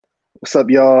What's up,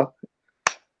 y'all?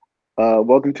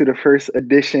 Welcome to the first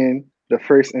edition, the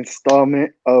first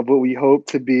installment of what we hope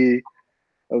to be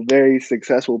a very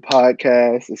successful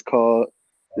podcast. It's called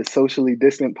the Socially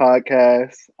Distant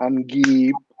Podcast. I'm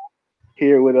Geeb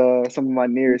here with some of my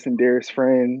nearest and dearest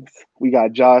friends. We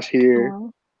got Josh here.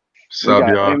 Oh, What's We up,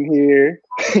 got y'all? M here.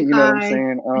 You know what I'm hi.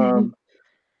 saying?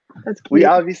 That's We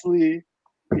cute.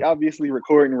 obviously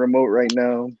recording remote right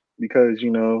now because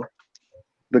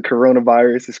the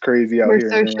coronavirus is crazy out We're here,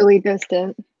 man. socially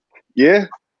distant. Yeah,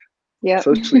 Yep,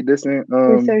 socially distant.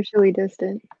 we're socially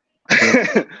distant.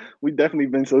 We definitely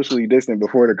been socially distant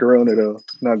before the corona, though.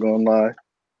 Not gonna lie.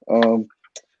 Um,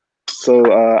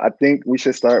 so I think we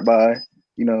should start by,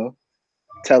 you know,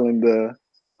 telling the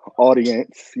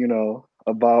audience,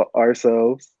 about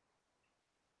ourselves.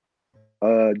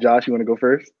 Josh, you want to go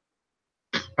first?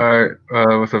 All right,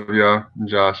 what's up, y'all? I'm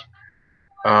Josh.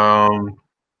 Um,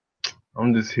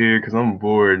 I'm just here because I'm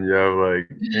bored, yo. Like,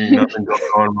 ain't nothing going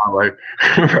on in my life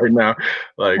right now.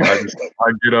 I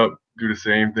get up, do the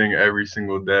same thing every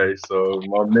single day. So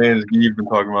my man's Gee been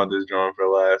talking about this drawing for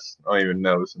the last, I don't even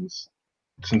know, since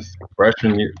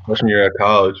freshman year at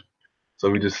college. So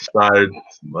we just decided,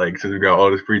 like, since we got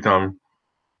all this free time,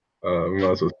 we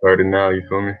might as well start it now. You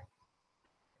feel me?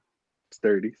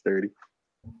 Sturdy, sturdy.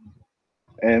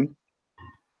 And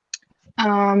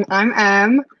I'm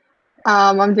M.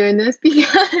 I'm doing this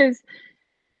because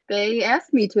they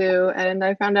asked me to, and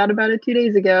I found out about it 2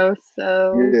 days ago.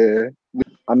 So yeah,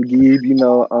 I'm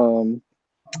Geeb.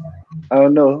 I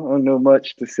don't know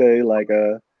much to say.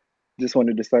 Just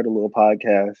wanted to start a little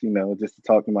podcast, just to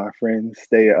talk to my friends,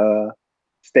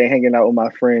 stay hanging out with my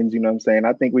friends, you know what I'm saying?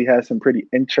 I think we had some pretty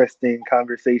interesting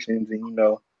conversations and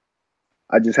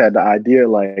I just had the idea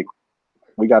like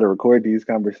we got to record these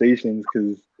conversations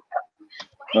cuz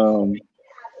um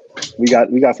we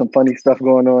got some funny stuff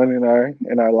going on in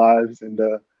our lives and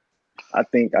I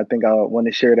think I want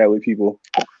to share that with people.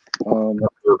 I Um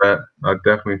feel that. I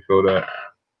definitely feel that.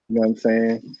 you know what I'm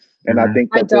saying? And I Hmm.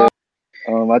 think my that dog.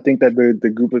 the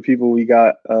group of people we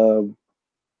got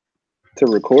to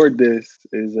record this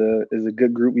is a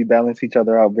good group. We balance each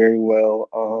other out very well.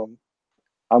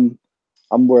 I'm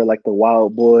I'm more like the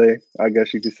wild boy, I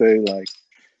guess you could say, like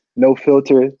no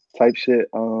filter type shit.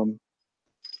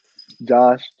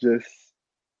 Josh just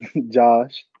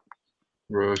Josh.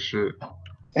 Real shit.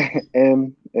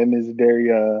 M is very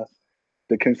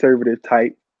the conservative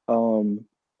type. Um,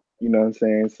 you know what I'm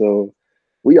saying? So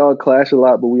we all clash a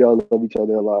lot, but we all love each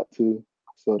other a lot too.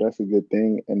 So that's a good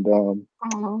thing. And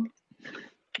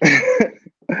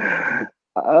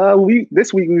Oh, we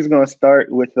this week we was gonna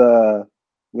start with the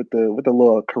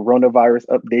little coronavirus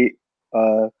update.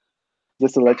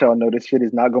 Just to let y'all know, this shit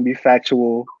is not gonna be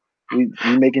factual. We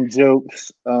making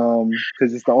jokes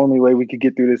because it's the only way we could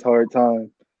get through this hard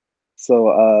time.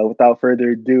 So without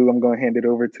further ado, I'm gonna hand it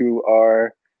over to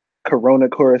our corona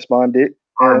correspondent,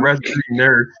 Our M. resident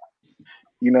nurse.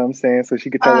 You know what I'm saying? So she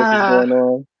could tell us what's uh, going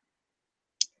on.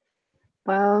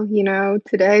 well,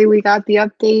 today we got the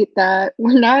update that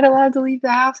we're not allowed to leave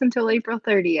the house until April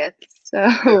 30th.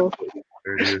 So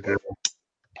There it is. Yeah.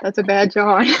 that's a bad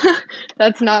John.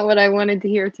 That's not what I wanted to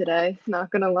hear today. Not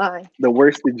gonna lie. The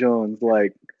worsted Jones,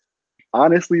 like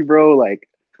honestly, bro, like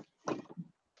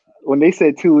when they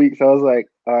said 2 weeks, I was like,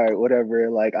 all right, whatever.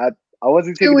 Like I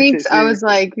wasn't two taking the shit weeks, I was seriously.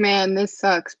 like, man, this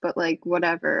sucks, but like,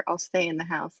 whatever. I'll stay in the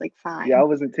house. Like, Yeah, I fine.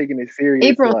 wasn't taking it serious.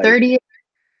 April Like 30th,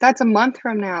 that's a month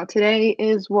from now. Today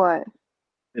is what?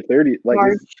 the 30th, like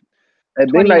it's March at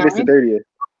midnight. It's the 29th? 30th.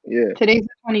 Yeah, Today's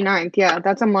the 29th. Yeah,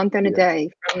 that's a month and a yeah, day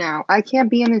from now. I can't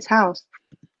be in this house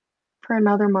for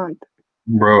another month.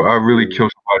 Bro, I really yeah, kill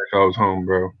somebody if I was home,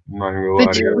 bro. I'm not even gonna The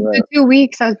lie to yeah. you. two, the Right. 2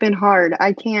 weeks has been hard.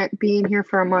 I can't be in here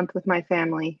for a month with my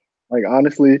family. Like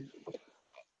honestly,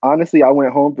 I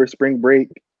went home for spring break,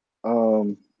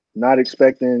 um, not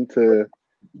expecting to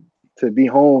be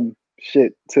home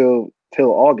shit till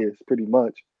August, pretty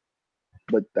much.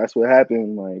 But that's what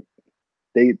happened. Like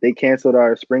they canceled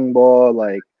our spring ball.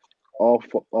 Like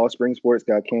all spring sports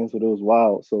got canceled. It was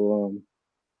wild. So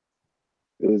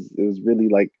it was really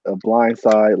like a blind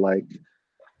side. Like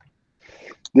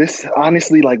this,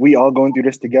 honestly, like we all going through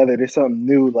this together. There's something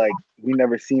new. Like we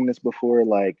never seen this before.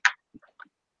 Like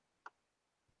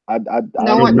I No don't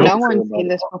Yo, even one, know no, what no to say one's about seen it.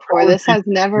 this no before. one This sees has it,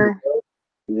 never, bro.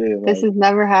 Yeah, this like has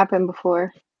never happened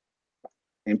before.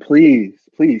 and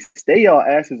please stay y'all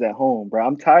asses at home, bro.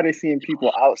 I'm tired of seeing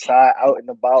people outside, out and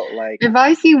about. Like If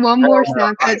I see one more Hell no, I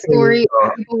Snapchat can't even, story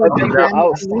of people with their people families,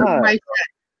 outside.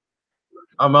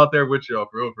 I'm out there with y'all,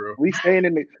 bro, bro. We staying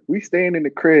in the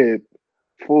crib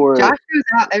for Josh goes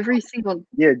out every single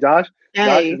yeah, Josh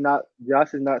day.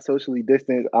 Josh is not socially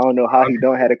distant. I don't know how he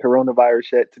don't had a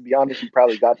coronavirus yet. To be honest, he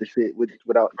probably got the shit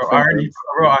without Bro, symptoms.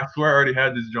 I swear I already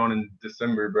had this joint in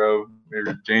December, bro.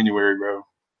 Maybe January, bro.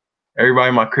 Everybody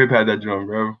in my crib had that joint,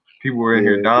 bro. People were in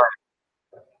here Yeah. dying.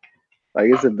 Like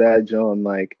it's a bad joint.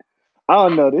 Like I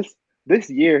don't know. This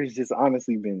year has just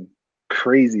honestly been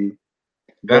crazy.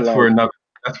 But That's like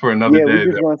for another yeah, we day,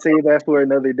 just though. gonna save that for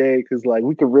another day because like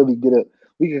we could really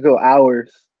we could go hours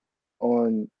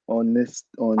on this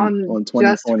On on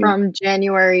just 2020 from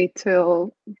January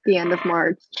till the end of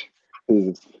March.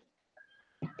 because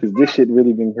this shit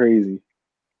really been crazy.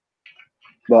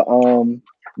 But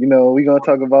you know, we gonna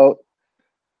talk about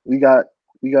we got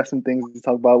some things to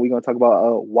talk about. We're gonna talk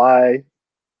about why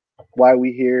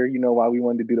we here, you know, why we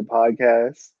wanted to do the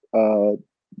podcast.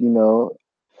 You know,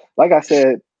 like I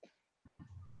said,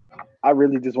 I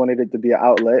really just wanted it to be an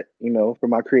outlet, you know, for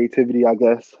my creativity, I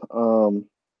guess.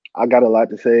 I got a lot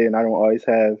to say and I don't always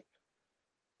have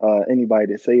anybody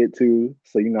to say it to.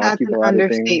 So, you know, I That's keep a an lot of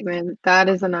things. understatement. That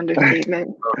is an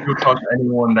understatement. So if you talk to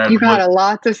anyone that You got looks, a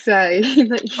lot to say.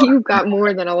 You've got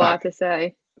more than a lot to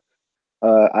say.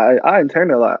 I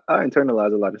internalize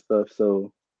a lot of stuff.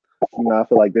 So, you know, I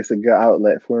feel like this is a good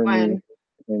outlet for me. When?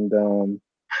 And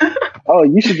oh,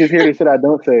 you should just hear the shit I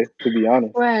don't say, to be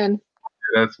honest. When?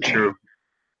 that's true.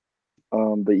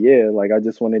 But yeah, like I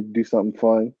just wanted to do something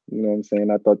fun. You know what I'm saying?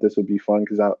 I thought this would be fun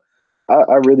because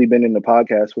I really been in the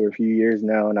podcast for a few years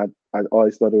now, and I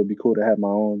always thought it would be cool to have my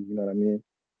own. You know what I mean?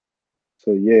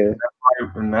 So yeah,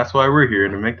 And that's why we're here,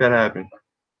 to make that happen.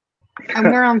 And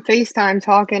we're on FaceTime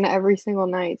talking every single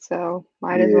night, so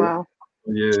might as Yeah. well.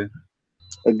 Yeah.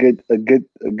 a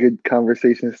good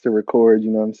conversations to record. You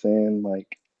know what I'm saying? Like,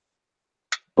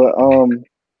 but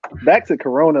back to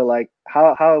Corona. Like,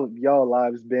 how have y'all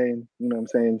lives been? You know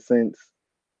what I'm saying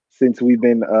since we've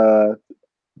been I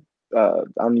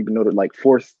don't even know, like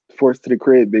forced to the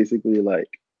crib basically. Like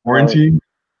Quarantine?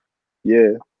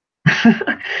 yeah.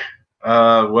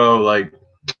 Well, like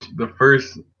the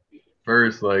first,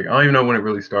 like I don't even know when it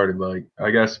really started. Like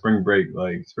I guess spring break,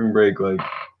 like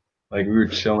we were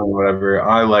chilling, whatever.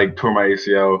 I like tore my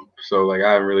ACL, so like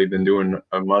I haven't really been doing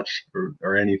much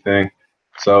or anything.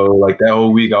 So like that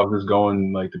whole week, I was just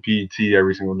going like to PT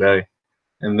every single day,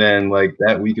 and then like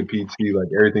that week of PT, like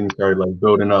everything started like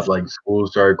building up. Like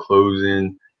schools started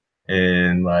closing,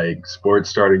 and like sports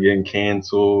started getting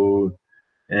canceled,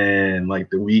 and like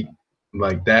the week,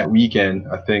 like that weekend,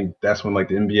 I think that's when like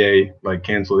the NBA like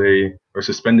canceled or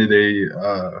suspended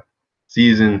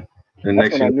season. And That's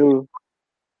next when I year, knew.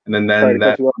 and then Sorry to cut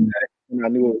that you off. When I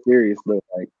knew it was serious though.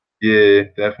 Like yeah,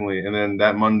 definitely. And then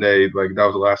that Monday, like that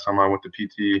was the last time I went to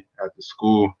PT at the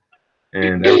school,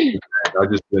 and I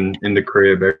just been in the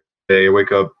crib every day. I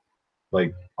wake up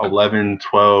like 11,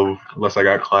 12, unless I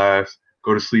got class.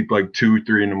 Go to sleep like 2,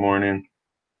 3 in the morning,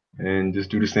 and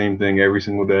just do the same thing every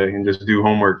single day, and just do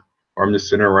homework. Or I'm just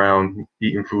sitting around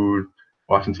eating food,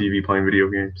 watching TV, playing video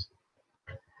games.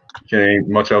 Ain't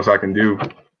much else I can do.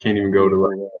 Can't even go to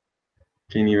like,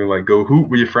 can't even like go hoop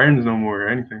with your friends no more or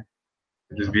anything.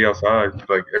 Just be outside.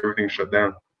 Like everything's shut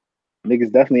down.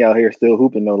 niggas definitely out here still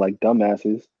hooping though, like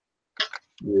dumbasses.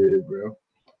 Yeah, bro.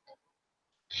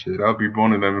 Shit, I'd be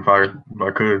one of them if I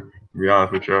could. To be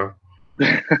honest with y'all.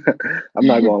 I'm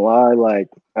not gonna lie, like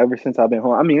ever since I've been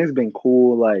home, I mean it's been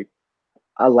cool. Like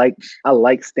I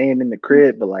like staying in the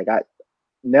crib, but like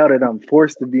now that I'm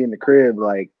forced to be in the crib,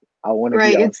 like I want to be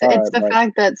Right. It's outside. the Like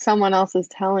fact that someone else is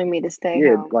telling me to stay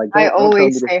yeah, home. like I don't tell me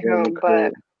always to stay stay in the home, but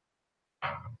crib.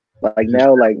 Like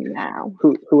now, like now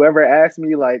whoever asked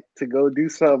me like to go do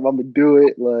something, I'm gonna do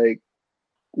it. Like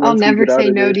I'll once we never get out say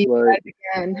of no this, to you like guys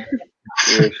again.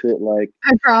 real shit, like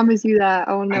I promise you that.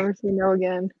 I will never say no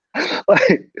again.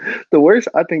 like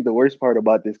I think the worst part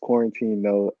about this quarantine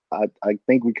though, I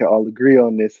think we can all agree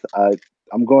on this.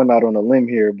 I'm going out on a limb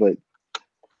here, but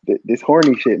this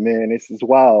horny shit, man, this is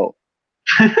wild.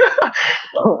 Yeah,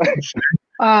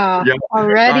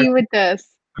 Already I with this.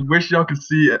 wish y'all could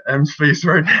see M's face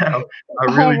right now. I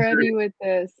really Already with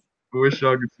this. wish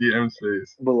y'all could see M's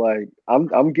face. But like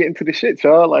I'm getting to the shit,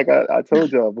 y'all. Like I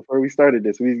told y'all before we started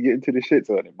this, we was getting to the shits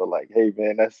on it. But like, hey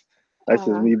man, that's just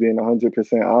me being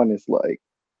 100% honest. Like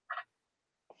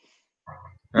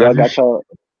y'all got y'all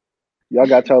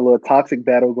little toxic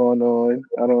battle going on.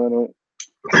 I don't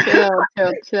Chill.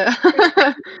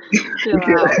 Chill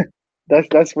out.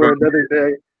 That's for another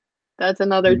day. That's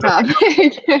another topic.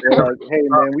 Like, hey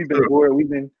man, we've been bored. We've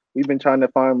been trying to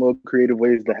find little creative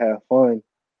ways to have fun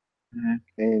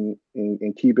and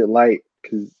keep it light.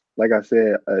 Cause like I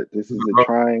said, this is a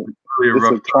trying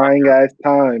ass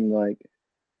time. Like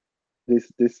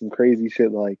this some crazy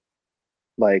shit. Like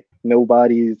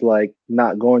nobody's like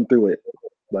not going through it.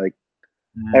 Like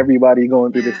everybody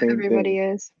going through the same everybody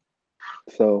thing. is.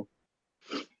 So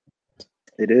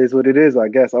it is what it is. I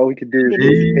guess all we could do is It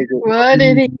just is take it. what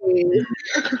it is.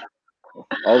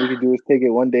 All we can do is take it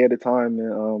one day at a time,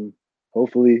 and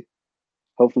hopefully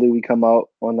we come out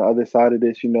on the other side of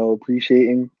this,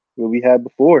 appreciating what we had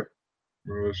before.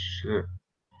 Oh shit.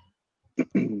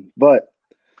 But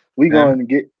we Em? going to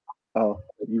get. Oh,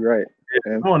 you're right.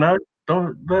 Come on now,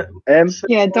 don't let.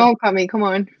 Yeah, don't cut me. Come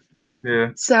on.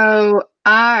 Yeah. So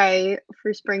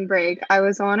for spring break, I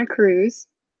was on a cruise,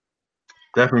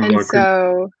 Definitely. and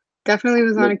so definitely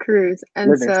was on a cruise,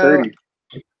 and Living so 30.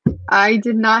 I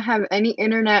did not have any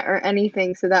internet or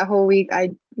anything. So that whole week, I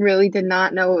really did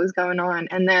not know what was going on.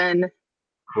 And then,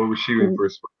 What was she in for?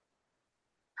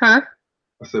 huh?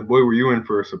 I said, boy, were you in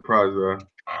for a surprise,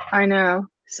 I know.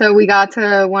 So we got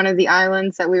to one of the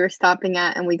islands that we were stopping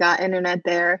at, and we got internet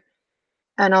there.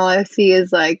 And all I see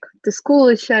is like the school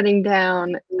is shutting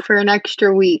down for an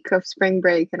extra week of spring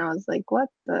break. And I was like, what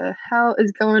the hell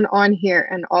is going on here?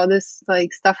 And all this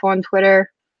like stuff on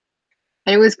Twitter.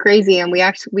 And it was crazy. And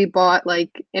we bought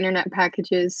like internet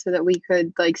packages so that we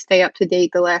could like stay up to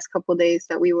date the last couple days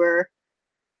that we were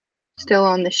still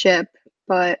on the ship.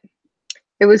 But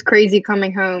it was crazy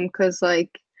coming home because like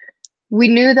we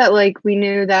knew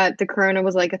that the corona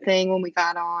was like a thing when we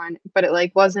got on, but it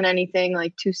like wasn't anything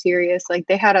like too serious. Like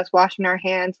they had us washing our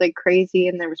hands like crazy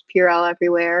and there was Purell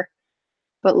everywhere,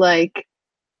 but like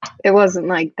it wasn't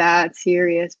like that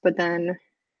serious. But then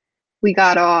we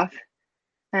got off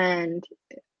and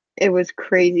it was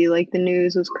crazy. Like the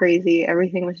news was crazy.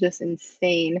 Everything was just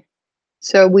insane.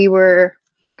 So we were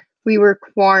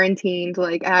quarantined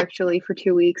like actually for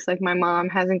 2 weeks. Like my mom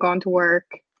hasn't gone to work.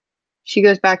 She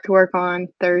goes back to work on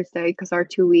Thursday because our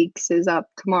 2 weeks is up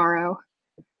tomorrow.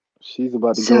 She's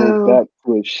about to go back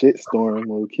to a shitstorm,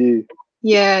 okay?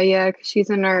 Yeah, because she's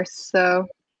a nurse, so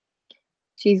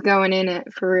she's going in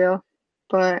it for real.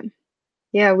 But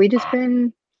yeah, we just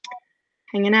been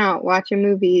hanging out, watching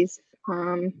movies.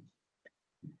 My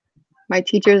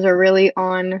teachers are really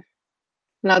on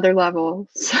another level,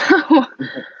 so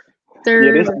they're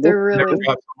really. Never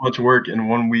got so much work in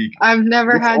 1 week. I've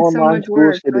never had so much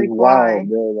work. Shit like is why? Wild,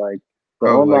 bro. Like the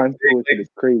online school shit is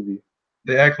crazy.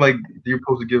 They act like you're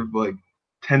supposed to give like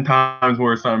 10 times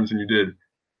more assignments than you did,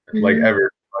 like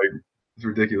ever. Like it's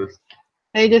ridiculous.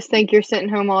 They just think you're sitting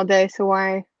home all day, so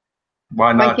why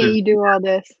not? Why can't you do all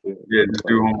this? Yeah, just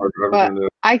do homework. But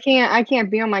I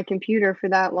can't be on my computer for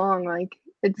that long. Like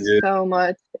it's so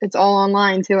much. It's all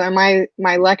online too, and my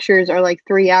lectures are like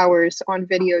 3 hours on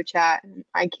video chat. And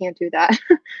I can't do that.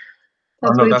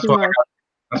 That's way too much.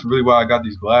 That's really why I got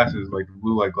these glasses, like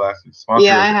blue light glasses.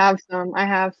 Sponsor I have some.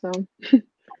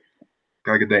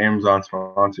 Gotta get the Amazon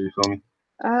sponsor. You feel me?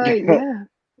 Yeah.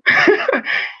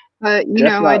 But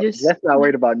That's not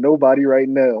worried about nobody right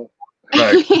now.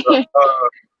 Right.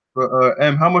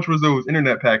 Em, how much was those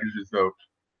internet packages though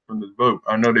from the boat?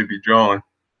 I know they'd be drawing.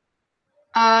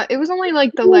 It was only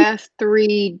like the last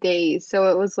 3 days, so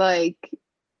it was like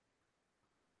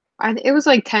it was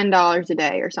like $10 a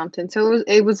day or something. So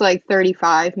it was like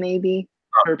 35 maybe.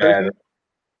 Not bad.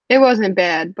 It wasn't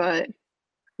bad, but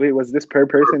wait, was this per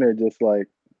person or just like?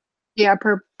 Yeah,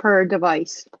 per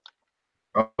device.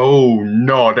 Oh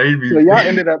no, they'd be. So y'all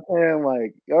ended up paying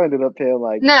like.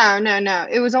 No.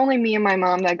 It was only me and my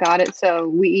mom that got it, so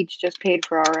we each just paid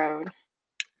for our own.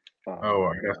 Oh,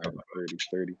 I guess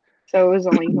 30. So it was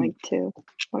only like 2,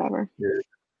 whatever. Yeah,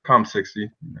 com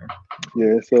 60.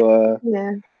 Yeah. So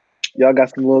yeah. Y'all got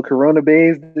some little Corona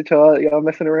babes that y'all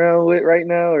messing around with right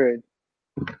now, or?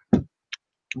 I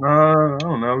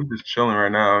don't know. We're just chilling right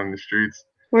now in the streets.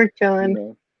 We're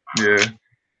chilling. Yeah,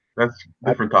 that's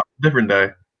different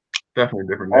day. Definitely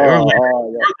different day.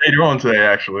 Later on today,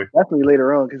 actually. Definitely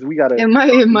later on because we gotta. It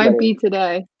might be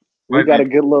today. We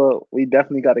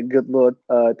definitely got a good little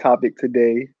topic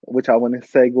today, which I want to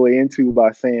segue into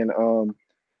by saying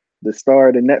the star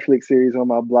of the Netflix series on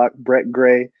my block, Brett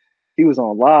Gray. He was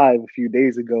on live a few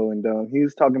days ago, and he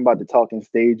was talking about the talking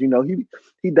stage.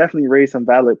 He definitely raised some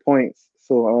valid points.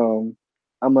 So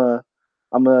I'm gonna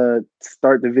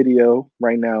start the video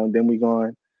right now, and then we're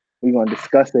gonna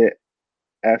discuss it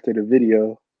after the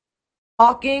video.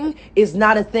 Talking is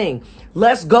not a thing.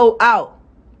 Let's go out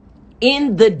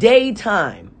in the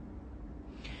daytime.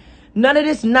 None of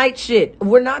this night shit.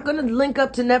 We're not going to link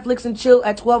up to Netflix and chill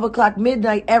at 12 o'clock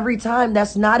midnight every time.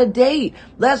 That's not a date.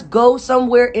 Let's go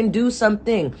somewhere and do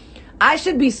something. I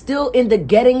should be still in the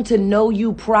getting to know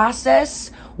you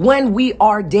process when we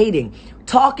are dating.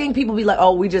 Talking, people be like,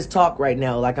 oh, we just talk right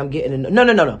now. Like I'm getting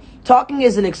no. Talking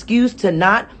is an excuse to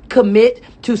not commit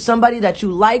to somebody that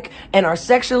you like and are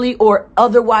sexually or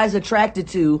otherwise attracted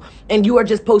to. And you are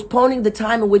just postponing the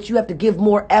time in which you have to give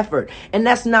more effort. And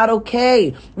that's not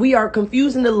okay. We are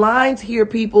confusing the lines here,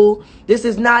 people. This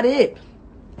is not it.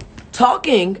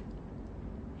 Talking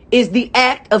is the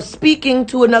act of speaking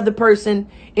to another person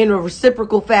in a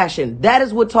reciprocal fashion. That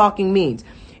is what talking means.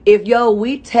 If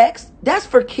we text, that's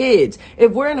for kids.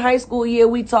 If we're in high school,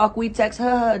 we talk, we text,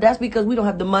 that's because we don't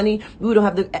have the money, we don't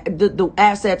have the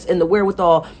assets and the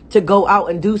wherewithal to go out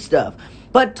and do stuff.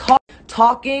 But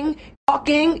talking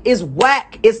is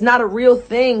whack. It's not a real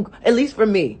thing, at least for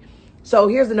me. So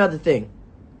here's another thing.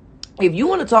 If you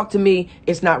want to talk to me,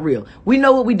 it's not real. We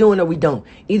know what we're doing or we don't.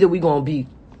 Either we gonna be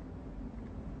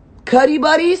cuddy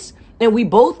buddies, and we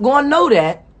both gonna know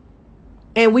that,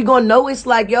 and we gonna know it's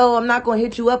like, I'm not gonna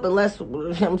hit you up unless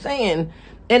I'm saying,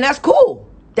 and that's cool.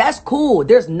 That's cool.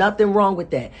 There's nothing wrong with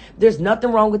that. There's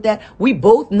nothing wrong with that. We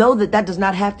both know that does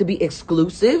not have to be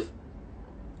exclusive,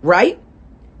 right?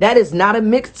 That is not a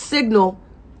mixed signal.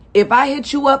 If I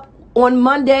hit you up on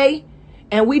Monday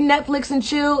and we Netflix and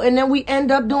chill, and then we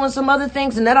end up doing some other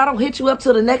things, and then I don't hit you up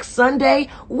till the next Sunday,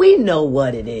 we know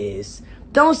what it is.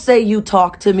 Don't say you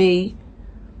talk to me.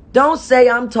 Don't say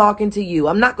I'm talking to you.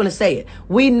 I'm not going to say it.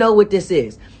 We know what this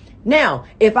is. Now,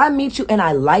 if I meet you and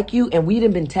I like you and we've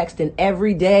been texting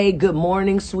every day, good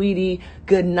morning, sweetie,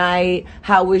 good night,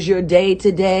 how was your day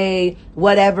today,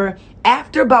 whatever.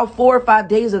 After about 4 or 5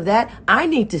 days of that, I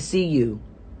need to see you.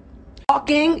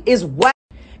 Talking is what?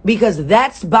 Because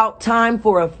that's about time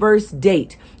for a first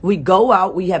date. We go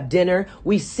out, we have dinner,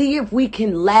 we see if we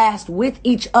can last with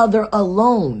each other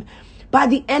alone. By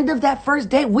the end of that first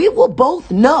date, we will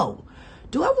both know,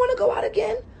 do I want to go out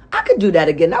again? I could do that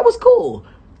again. That was cool.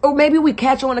 Or maybe we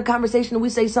catch on a conversation and we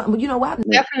say something, but you know what?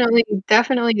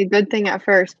 Definitely a good thing at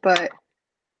first, but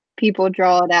people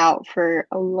draw it out for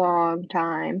a long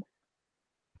time.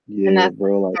 And Yeah, that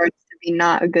bro. Like, starts to be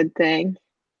not a good thing.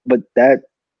 but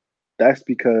that's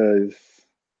because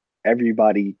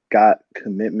everybody got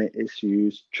commitment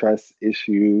issues, trust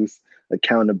issues,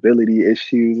 accountability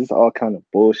issues. It's all kind of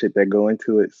bullshit that go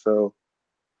into it. So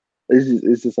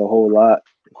it's just a whole lot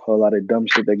of dumb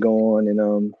shit that go on.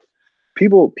 And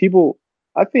people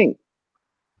I think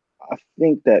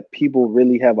that people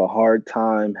really have a hard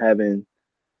time having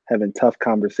tough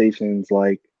conversations.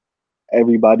 Like,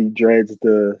 everybody dreads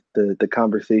the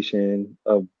conversation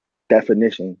of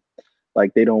definition.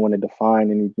 Like, they don't want to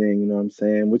define anything, you know what I'm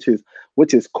saying? Which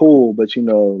is cool, but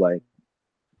like,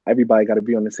 everybody got to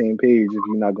be on the same page if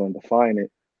you're not going to define it.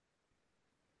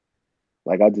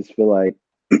 Like, I just feel like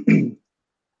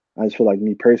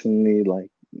me personally, like,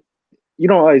 you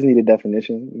don't always need a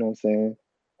definition, you know what I'm saying?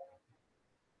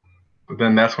 But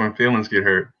then that's when feelings get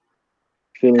hurt.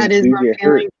 Feelings That is do when get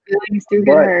hurt. feelings do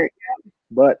get hurt.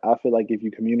 But I feel like if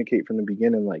you communicate from the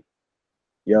beginning, like,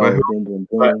 But boom, boom,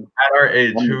 But boom. at our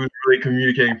age, who's really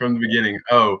communicating from the beginning?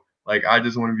 Oh, like I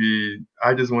just want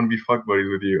to be fuck buddies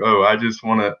with you. Oh, I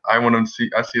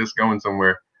see us going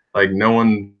somewhere. Like no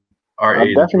one our I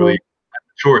age is really definitely,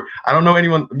 sure. I don't know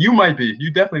anyone. You might be.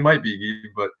 You definitely might be,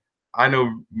 but I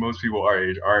know most people our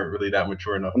age aren't really that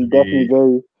mature enough I'm definitely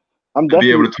to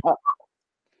be able to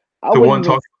I to wouldn't one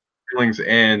even, talk feelings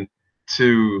and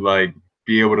to like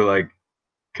be able to like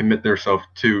commit themselves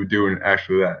to doing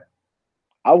actually that.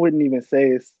 I wouldn't even say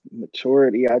it's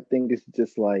maturity. I think it's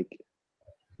just like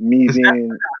me It's being,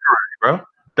 definitely, bro.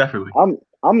 Definitely.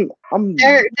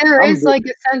 There I'm is like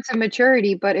a sense of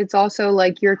maturity, but it's also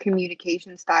like your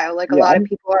communication style. Like a yeah, lot of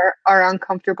people are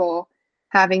uncomfortable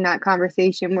having that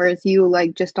conversation, whereas you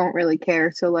like just don't really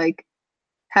care. So like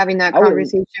having that I wouldn't,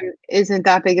 conversation isn't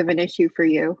that big of an issue for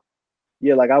you.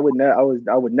 yeah, like, I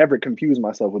would never confuse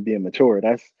myself with being mature.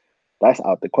 That's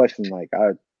out the question. Like,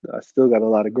 I still got a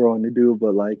lot of growing to do,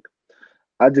 but like,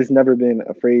 I just never been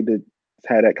afraid to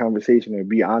have that conversation or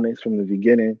be honest from the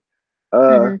beginning.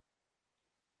 Uh, Hmm.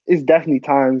 it's definitely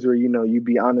times where you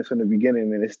be honest from the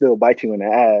beginning and it still bites you in the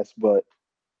ass, but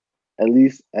at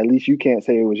least you can't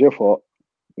say it was your fault.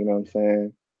 You know what I'm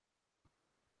saying?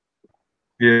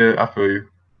 Yeah, I feel you.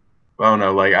 I don't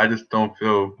know. Like, I just don't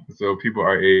feel as though people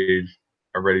our age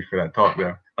are ready for that talk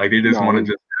though. Like, they just No, want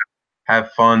to just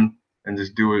have fun and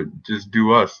just do it, just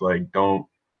do us. Like, don't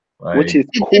which like. is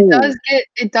It cool.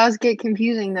 does get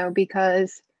confusing though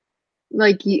because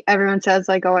like everyone says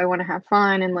like, oh, I want to have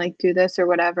fun and like do this or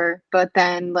whatever, but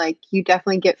then like you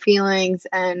definitely get feelings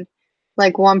and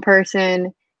like one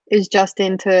person is just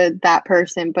into that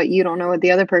person, but you don't know what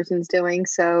the other person's doing,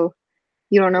 so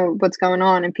you don't know what's going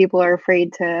on, and people are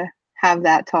afraid to have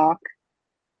that talk.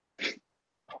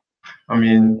 I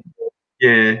mean,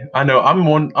 yeah, I know. I'm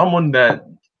one that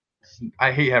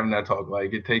I hate having that talk.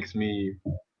 Like, it takes me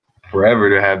forever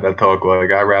to have that talk.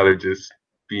 Like, I'd rather just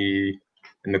be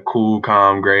in the cool,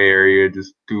 calm, gray area,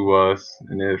 just do us.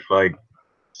 And if like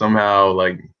somehow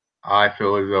like I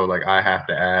feel as though like I have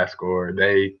to ask or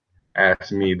they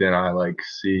ask me, then I like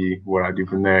see what I do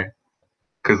from there.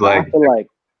 Cause like, I feel like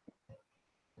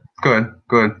go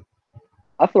ahead.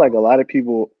 I feel like a lot of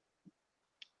people,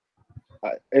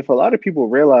 if a lot of people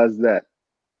realize that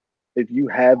if you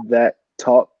have that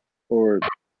talk or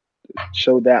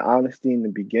show that honesty in the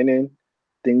beginning,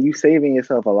 then you saving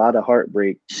yourself a lot of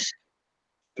heartbreak,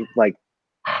 like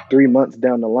 3 months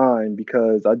down the line.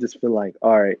 Because I just feel like,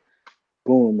 all right,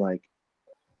 boom, like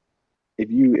if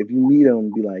you meet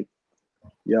them, be like,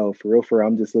 yo, for real,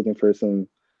 I'm just looking for a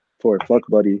fuck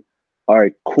buddy. All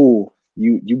right, cool.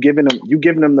 You giving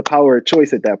them the power of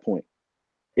choice at that point.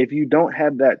 If you don't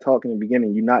have that talk in the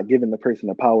beginning, you're not giving the person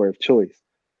the power of choice.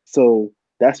 So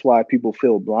that's why people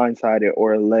feel blindsided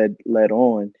or led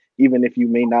on, even if you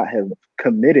may not have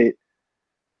committed.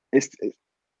 It's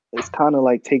kind of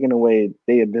like taking away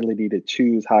their ability to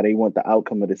choose how they want the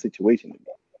outcome of the situation.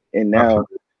 And now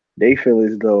they feel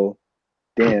as though,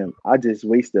 damn, I just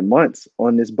wasted months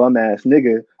on this bum ass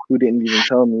nigga who didn't even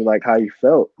tell me like how he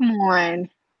felt. Come on.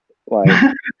 Like,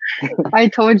 I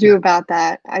told you about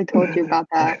that. I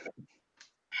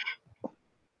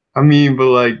mean, but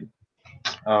like,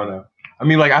 I don't know. I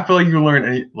mean, like, I feel like you learn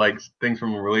any like things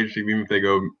from a relationship, even if they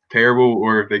go terrible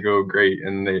or if they go great,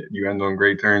 and you end on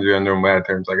great terms, you end on bad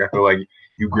terms. Like, I feel like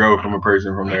you grow from a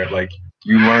person from there. Like,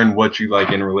 you learn what you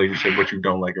like in a relationship, what you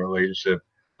don't like in a relationship,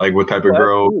 like what type of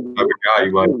girl, type of guy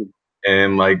you like,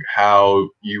 and like how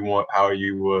you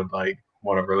would like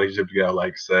want a relationship to get.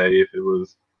 Like, say if it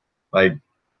was like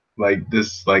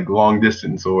this like long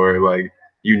distance or like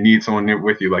you need someone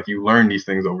with you. Like, you learn these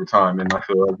things over time, and I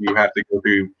feel like you have to go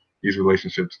through these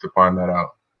relationships to find that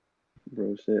out.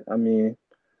 Bro, shit. I mean,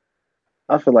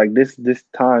 I feel like this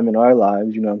time in our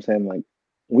lives, you know what I'm saying? Like,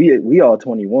 we all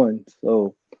 21,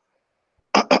 so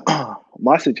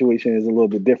my situation is a little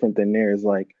bit different than theirs.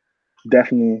 Like,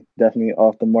 definitely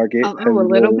off the market. A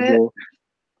little bit. Bull.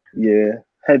 Yeah,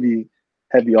 heavy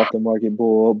off the market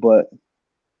bull, but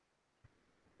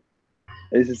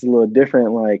it's just a little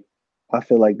different. Like, I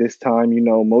feel like this time, you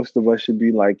know, most of us should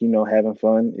be like, you know, having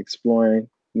fun, exploring,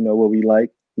 you know, what we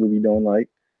like, what we don't like.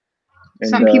 And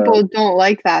some people don't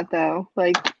like that though.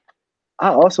 Like, I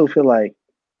also feel like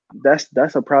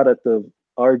that's a product of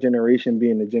our generation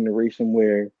being the generation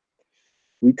where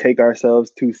we take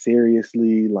ourselves too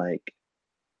seriously. Like,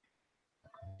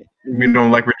 We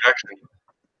don't like rejection.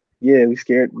 Yeah,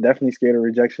 definitely scared of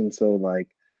rejection. So like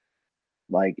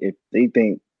if they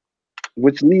think,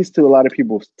 which leads to a lot of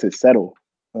people to settle,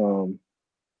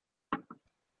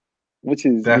 which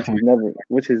is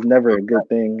never a good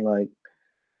thing. Like,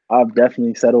 I've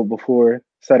definitely settled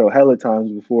hella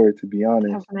times before, to be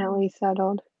honest. Definitely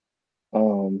settled.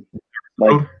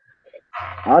 Like,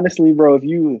 honestly, bro, if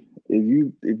you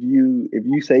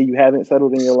say you haven't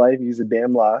settled in your life, you's a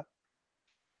damn lie.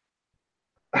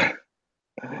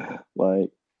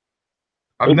 Like,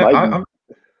 I'm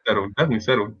settled, definitely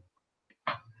settled.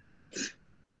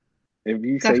 If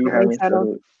you say you haven't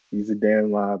settled, you's a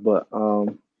damn lie. But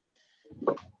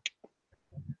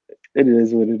it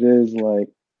is what it is. Like,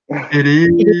 it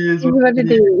is what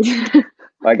it is.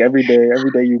 Like, every day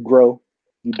you grow.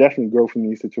 You definitely grow from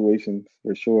these situations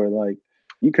for sure. Like,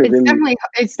 you could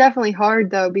it's definitely hard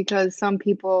though, because some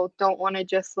people don't want to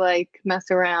just like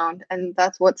mess around, and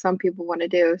that's what some people want to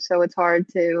do. So it's hard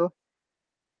to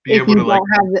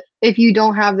if you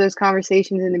don't have those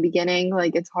conversations in the beginning.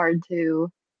 Like, it's hard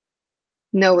to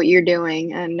know what you're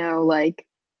doing and know, like,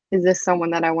 is this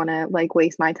someone that I want to like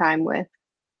waste my time with?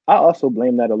 I also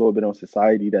blame that a little bit on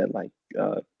society, that like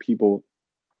people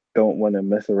don't want to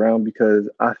mess around, because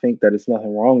I think that it's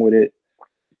nothing wrong with it.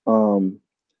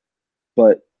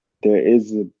 But there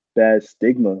is a bad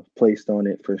stigma placed on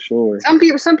it for sure. Some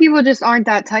people just aren't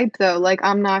that type though. Like,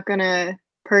 I'm not gonna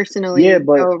personally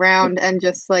go around and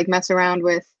just like mess around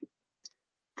with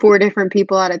 4 different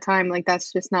people at a time. Like,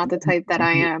 that's just not the type that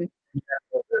I am.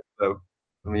 Let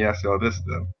me ask you all this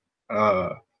though.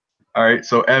 All right,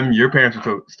 so your parents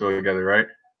are still together, right?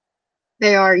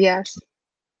 They are, yes.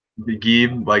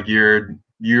 Gib, like your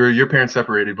parents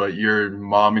separated, but your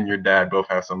mom and your dad both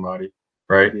have somebody,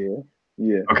 right?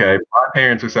 Yeah. Okay, my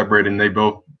parents are separated and they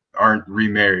both aren't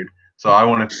remarried. So I'm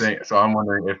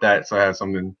wondering if that has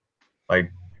something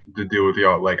like to do with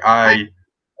y'all. Like,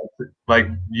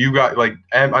 you got like,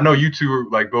 I know you two are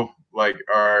like both like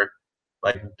are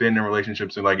like been in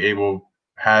relationships and like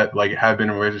have been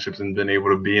in relationships and been able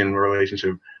to be in a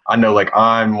relationship. I know like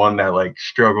I'm one that like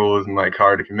struggles and like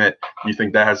hard to commit. You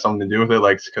think that has something to do with it?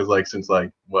 Like because like since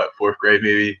like what, fourth grade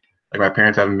maybe, like my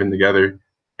parents haven't been together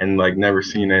and like never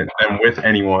seen it and with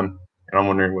anyone. And I'm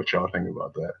wondering what y'all think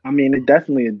about that. I mean, it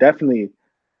definitely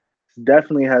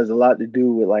has a lot to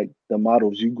do with like the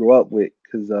models you grew up with,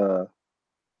 because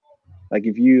like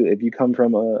if you come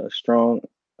from a strong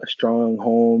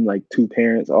home, like two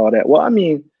parents, all that. Well, I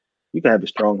mean, you can have a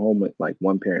strong home with like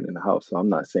one parent in the house. So I'm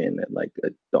not saying that like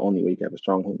the only way you can have a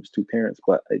strong home is two parents,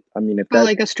 but I mean, if But that's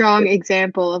like a strong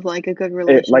example of like a good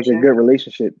like a relationship. good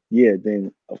relationship, yeah,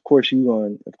 then of course you're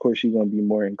gonna be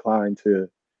more inclined to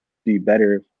be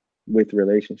better with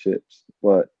relationships.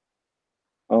 But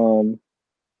um,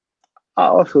 I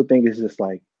also think it's just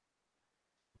like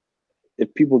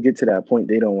if people get to that point,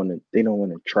 they don't want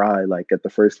to try. Like at the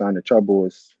first sign of trouble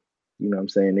is, you know what I'm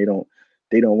saying? They don't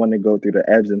want to go through the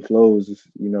ebbs and flows,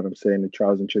 you know what I'm saying, the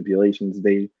trials and tribulations.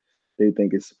 They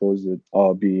think it's supposed to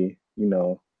all be, you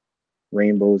know,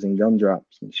 rainbows and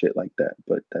gumdrops and shit like that.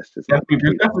 But that's just not the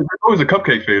case. There's always a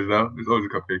cupcake phase though. There's always a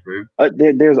cupcake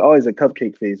phase. There's always a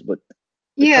cupcake phase, but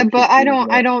the Yeah, but cupcake phase,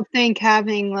 I don't think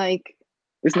having like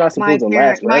it's not supposed to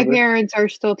last my forever. parents are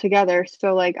still together,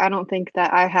 so like I don't think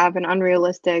that I have an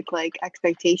unrealistic like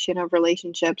expectation of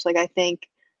relationships. Like I think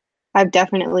I've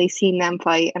definitely seen them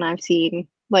fight and I've seen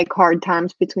like hard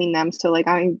times between them. So like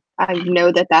I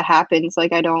know that that happens.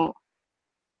 Like I don't.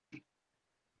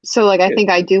 So like I Yeah, think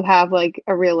I do have like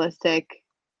a realistic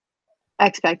yeah,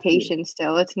 expectation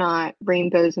still. It's not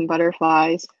rainbows and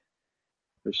butterflies.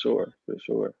 for sure, for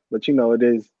sure. But you know, it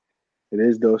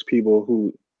is those people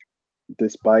who,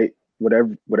 despite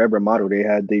whatever model they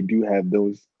had, they do have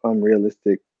those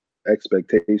unrealistic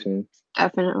expectations,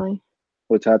 Definitely.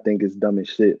 which I think is dumb as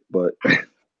shit. But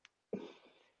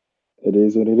it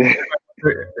is what it is.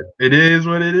 It is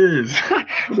what it is.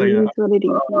 It So yeah, is what it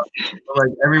is.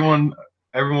 like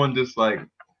everyone just like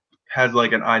has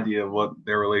like an idea of what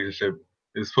their relationship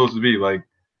is supposed to be like,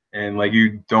 and like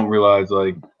you don't realize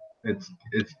like it's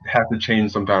have to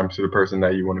change sometimes to the person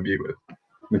that you want to be with,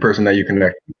 the person that you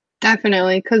connect.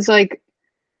 Definitely, because like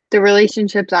the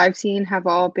relationships I've seen have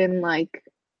all been like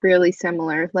really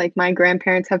similar. Like my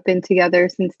grandparents have been together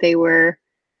since they were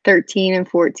 13 and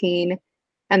 14,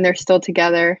 and they're still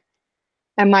together.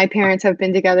 And my parents have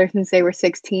been together since they were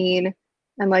 16.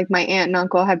 And like my aunt and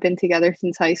uncle have been together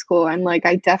since high school. And like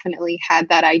I definitely had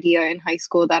that idea in high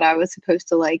school that I was supposed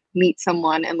to like meet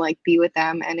someone and like be with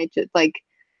them. And it just like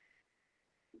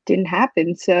didn't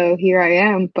happen. So here I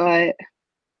am. But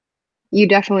you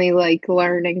definitely like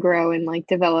learn and grow and like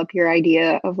develop your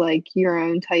idea of like your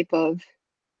own type of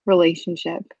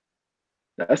relationship,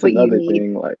 That's what you another need.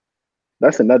 thing. Like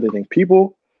that's another thing.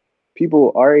 People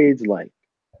our age, like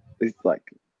it's like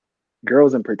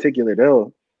girls in particular,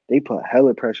 they put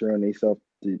hella pressure on themselves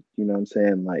to, you know what I'm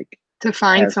saying, like To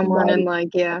find have someone and somebody, like,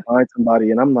 to yeah, find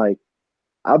somebody. And I'm like,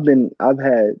 I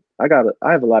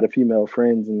have a lot of female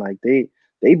friends, and like they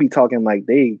be talking like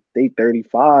they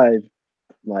 35,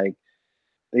 like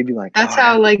they be like, oh, I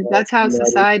have to find that's how somebody.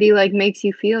 society like makes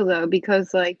you feel though,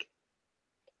 because like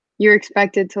you're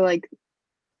expected to like,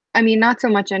 I mean, not so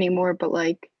much anymore, but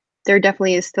like there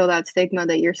definitely is still that stigma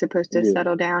that you're supposed to Yeah.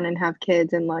 settle down and have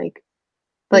kids and And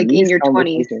like in your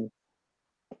 20s.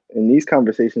 these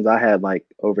conversations I had like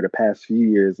over the past few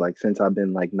years, like since I've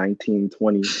been like 19,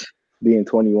 20, being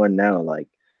 21 now, like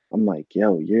I'm like,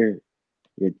 yo, you're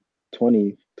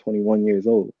 20, 21 years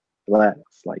old. Relax.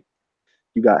 Like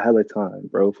you got hella time,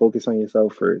 bro. Focus on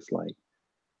yourself first. Like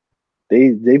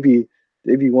they they be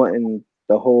wanting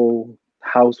the whole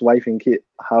house,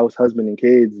 husband and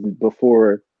kids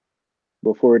before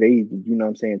they, you know what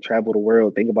I'm saying, travel the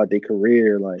world, think about their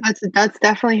career. Like That's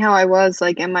definitely how I was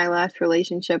like in my last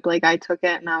relationship. Like I took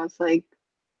it and I was like,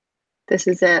 this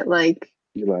is it. Like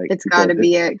you like it's you got to thought this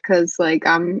be it because like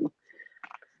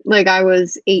I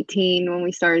was 18 when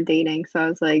we started dating, so I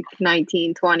was like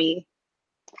 19, 20.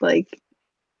 Like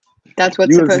that's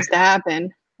what's you was supposed to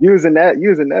happen. using that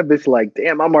bitch like,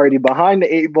 damn, I'm already behind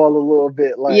the eight ball a little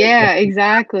bit. Like Yeah,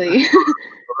 exactly.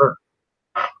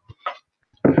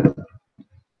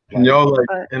 And like y'all like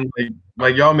But and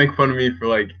like y'all make fun of me for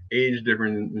like age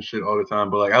difference and shit all the time,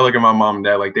 but like I look at my mom and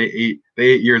dad, like they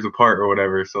 8 years apart or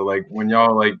whatever. So like when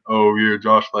y'all like, oh, you're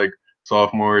Josh like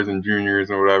sophomores and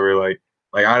juniors or whatever, like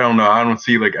I don't know, I don't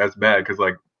see like as bad because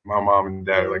like my mom and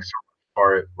dad are yeah, like so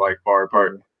far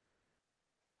apart. yeah.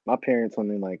 My parents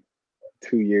only like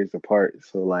 2 years apart.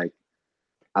 So like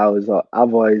I've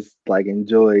always like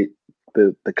enjoyed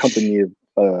the company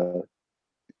of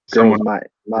girls someone.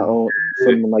 my own,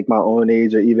 someone like my own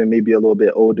age or even maybe a little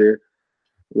bit older.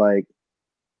 Like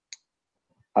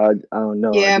I don't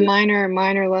know. Yeah, mine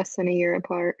are less than a year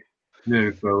apart.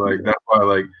 Yeah, so like that's why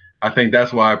like I think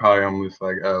that's why probably I'm just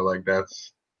like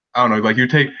that's I don't know, like you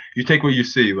take what you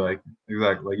see, like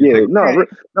exactly like you Yeah, take no, Right.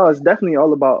 no,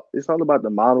 it's all about the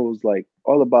models, like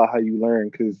all about how you learn.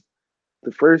 Because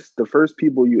the first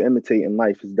people you imitate in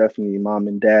life is definitely mom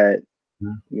and dad.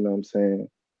 You know what I'm saying?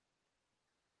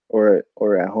 Or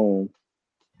at home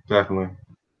definitely.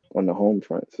 on the home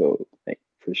front. So like,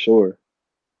 for sure,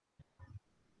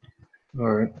 All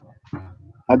right.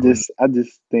 I just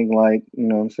think like you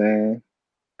know what I'm saying.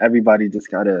 Everybody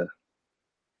just gotta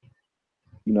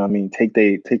you know what I mean take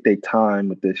they time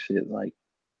with this shit. Like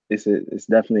it's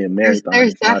definitely a marathon.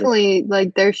 There's It's not a definitely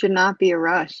like there should not be a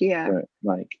rush. Yeah. sprint.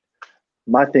 Like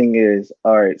my thing is,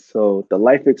 all right, so the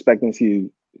life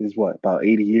expectancy is what, about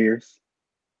 80 years?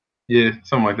 Yeah,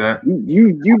 something like that.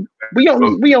 You we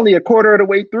only a quarter of the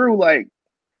way through. Like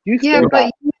you Yeah, still but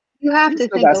got you have you to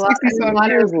still think got 60 something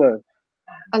years left.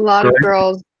 a lot Go of ahead.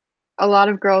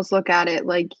 girls look at it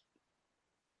like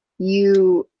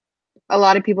you a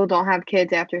lot of people don't have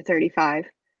kids after 35.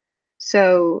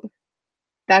 So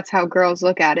that's how girls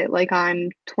look at it. Like I'm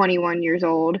 21 years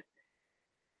old.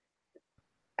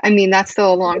 I mean, that's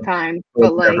still a long time,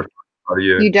 but like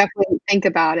Yeah. you definitely think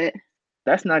about it.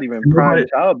 That's not even Nobody, prime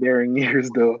childbearing years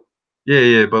though.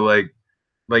 yeah, but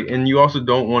and you also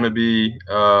don't want to be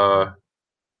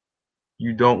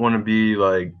you don't want to be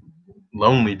like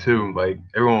lonely too. Like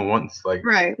everyone wants like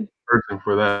Right. person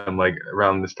for them like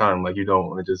around this time. Like you don't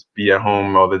want to just be at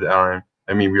home all the time.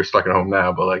 I mean, we're stuck at home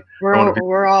now, but like don't want to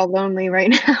We're all lonely right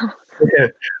now. be yeah,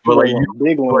 but like you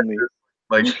Big like lonely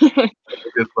like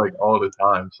just like all the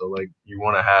time. So like you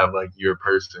want to have like your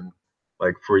person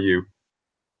like for you.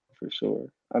 for sure.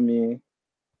 I mean,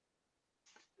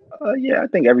 yeah, I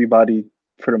think everybody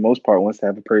for the most part wants to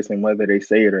have a person, whether they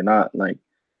say it or not. Like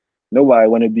nobody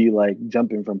want to be like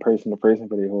jumping from person to person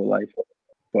for their whole life.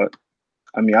 But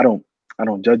I mean, I don't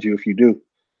judge you if you do.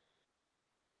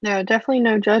 No, definitely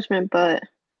no judgment, but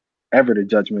Ever the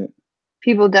judgment.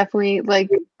 people definitely like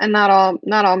and not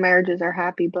all marriages are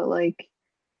happy, but like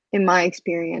in my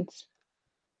experience,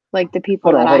 like the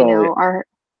people that Hold I on. Wait. know are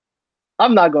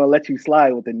I'm not gonna let you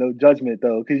slide with the no judgment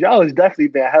though, because y'all was definitely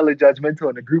been hella judgmental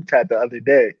in the group chat the other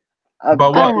day. I'm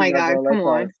About what? oh definitely my not God, gonna come let that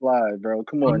on. slide, bro.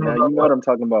 Come I don't on know now, you about know what what. I'm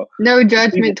talking about. No People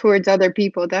judgment towards other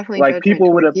people, definitely like judgment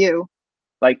towards you.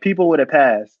 people would have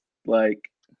passed, like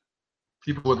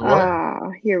People with what?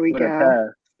 Here we would have go.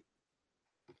 passed.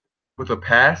 With a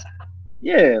past?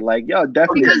 Yeah, like y'all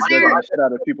definitely Because was judging the shit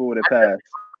out of people with a pass.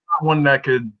 One that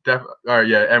could all right,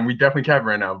 yeah, and we definitely can't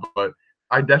right now, but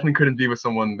I definitely couldn't be with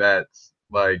someone that's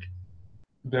like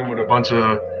then with a bunch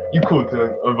of you cool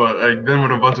too, but like then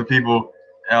with a bunch of people,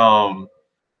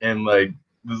 and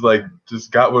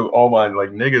just got with all my like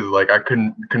niggas, like I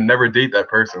could never date that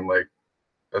person, like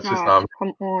that's just Gosh, not.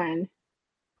 come on.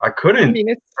 I I couldn't,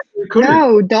 mean, couldn't.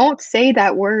 No, don't say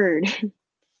that word. it's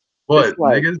What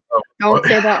like niggas? Oh, Don't what?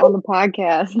 say that on the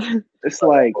podcast. it's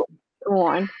like Come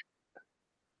on.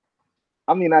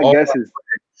 I mean, I All guess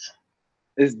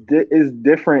it's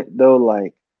different though.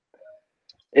 Like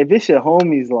if it's your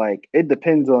homies, like it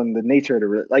depends on the nature of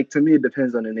the like to me, it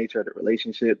depends on the nature of the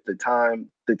relationship, the time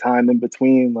in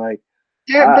between. Like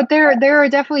I There are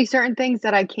definitely certain things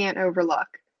that I can't overlook,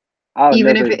 I'll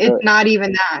even if never it's judge. not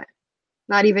even that,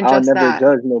 not even I'll just never that.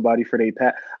 judge nobody for their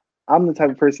past. I'm the type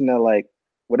of person that like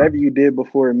whatever you did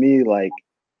before me, like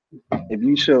if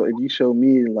you show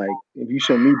me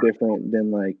different,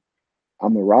 then like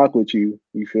I'm a rock with you.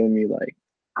 You feel me? Like,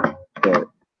 but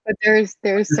But there's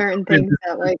certain things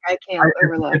that like I can't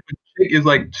overlook. if a chick is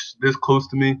like this close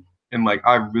to me and like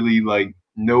I really like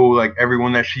know like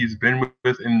everyone that she's been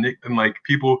with and like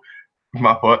people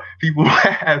my fault people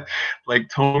have like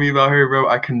told me about her, bro,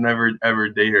 I can never ever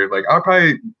date her. Like I'll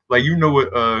probably like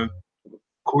what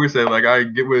Corey said, like I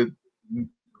get with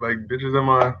like bitches and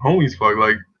my homies fuck,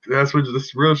 like that's what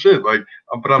this real shit, like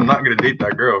but I'm not gonna date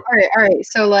that girl. All right.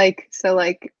 So like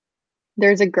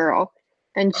there's a girl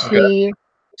and Okay.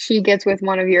 she gets with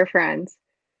one of your friends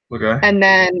Okay. and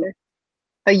then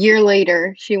a year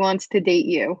later she wants to date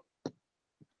you.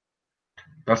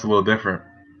 That's a little different.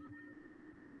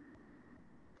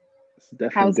 it's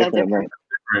definitely How's that different, man. different?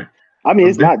 Different. I mean,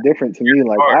 That's it's different. not different to me.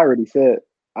 Like Hard. I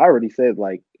already said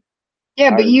like Yeah,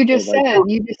 I but already said like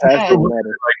you just past said doesn't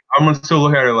matter. I'm gonna still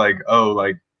look at her like, oh,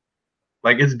 like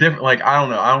it's different. Like I don't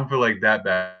know. I don't feel like that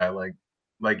bad. Like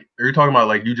you're talking about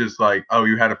like you just like, oh,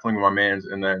 you had a fling with my man's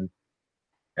and then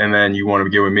you want to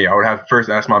get with me. I would have to first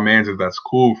ask my man's if that's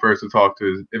cool first to talk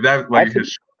to. If that like Actually,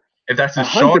 his If that's his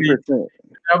shorty, 100%. if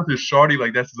that was his shorty,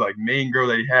 like that's his like main girl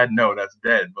that he had, no, that's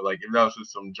dead. But like if that was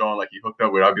just some John like he hooked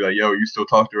up with, I'd be like, yo, you still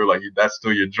talk to her? Like that's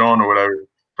still your John or whatever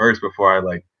first before I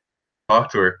like talk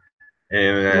to her.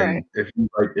 And Right. then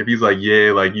if he's like,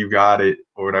 yeah, like you got it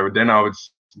or whatever, then I would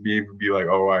be able to be like,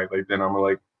 all right, like then I'm gonna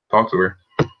like talk to her.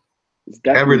 It's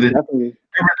definitely.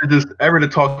 Ever to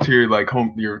talk to your like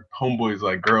your homeboy's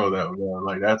like girl though,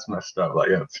 like that's messed up. Like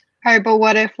All right, but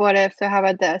what if? So how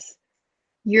about this?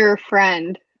 Your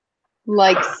friend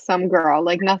likes some girl.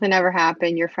 Like nothing ever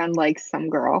happened. Your friend likes some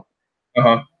girl.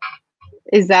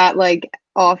 Is that like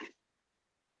off?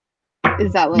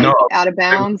 Is that like out of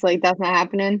bounds? Like that's not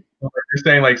happening? You're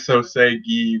saying like, so say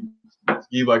Guy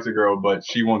likes a girl, but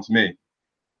she wants me.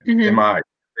 Mhm. Am I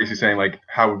basically saying like,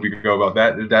 how would we go about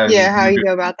that? Yeah, how you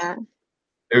go about that?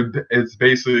 It's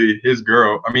basically his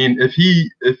girl. I mean, if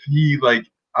he like,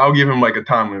 I'll give him like a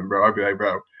time limit, bro. I'll be like,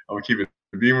 bro, I'm gonna keep it.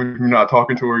 Even if you're not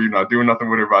talking to her, you're not doing nothing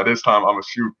with her. By this time, I'm gonna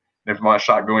shoot. And if my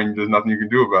shot going, there's nothing you can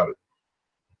do about it.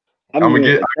 I'm gonna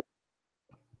get.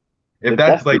 If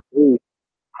that's like, if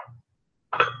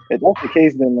that's the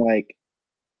case, then like,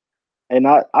 and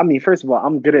I mean, first of all,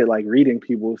 I'm good at like reading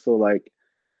people. So like,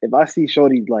 if I see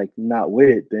Shorty like not with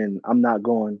it, then I'm not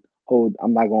going to hold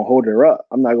her up.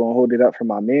 I'm not going to hold it up for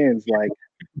my man's. Like,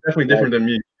 definitely different than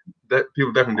me. That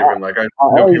people definitely different. Like I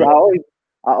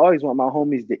always want my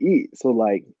homies to eat. So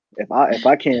like, if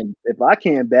I can't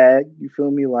bag, you feel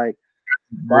me? Like,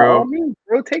 by all means,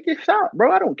 bro, take your shot,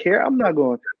 bro. I don't care. I'm not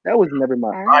going. That was never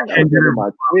my. That was never my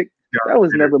chick. That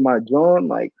was never my John.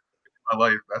 Like, my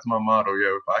life. That's my motto,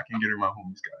 yo. If I can get her, my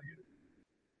homies gotta get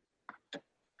it.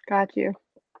 Got you.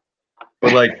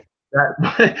 But like that,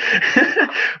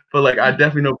 but like I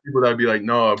definitely know people that'd be like,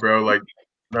 no, bro, like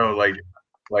no, like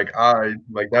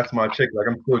that's my chick. Like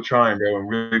I'm still trying, bro, and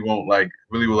really will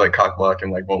like cock block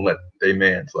and like won't let they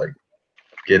mans like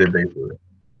get it basically.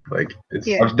 Like it's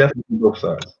I've definitely both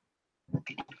sides.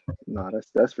 No,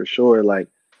 that's for sure. Like,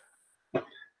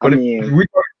 but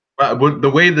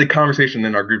the way the conversation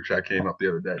in our group chat came up the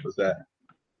other day was that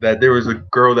there was a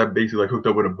girl that basically like hooked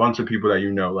up with a bunch of people that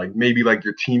you know, like maybe like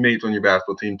your teammates on your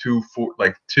basketball team, 2,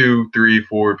 3,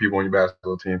 4 people on your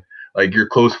basketball team, like your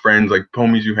close friends, like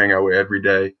homies you hang out with every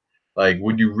day. Like,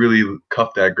 would you really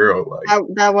cuff that girl? Like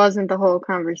that wasn't the whole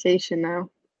conversation, though.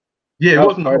 Yeah, it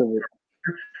wasn't part of it.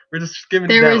 We're just skimming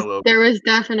down a little. There was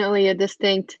definitely a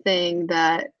distinct thing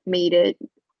that made it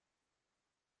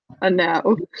a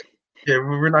no. Yeah,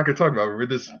 we're not gonna talk about it. We're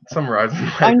just summarizing.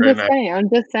 I'm just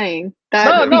saying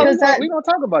that we don't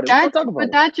talk about it.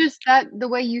 But that the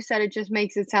way you said it just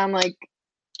makes it sound like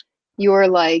you're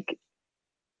like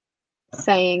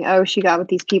saying, "Oh, she got with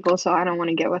these people, so I don't want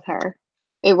to get with her."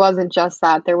 It wasn't just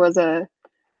that. There was a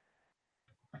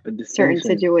certain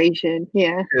situation,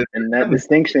 yeah. And that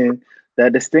distinction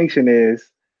is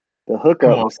the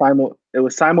hookup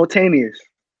was simultaneous.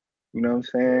 You know what I'm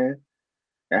saying?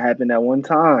 It happened at one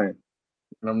time.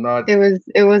 And I'm not. It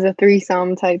was a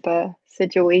threesome type of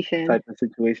situation. Not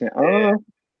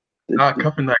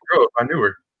cuffing that girl if I knew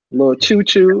her. Little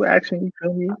choo action, you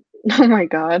feel me? Oh my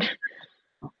god.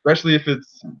 Especially if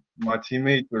it's my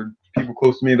teammates or people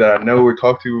close to me that I know or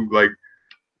talk to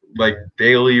like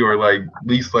daily or like at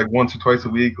least like once or twice a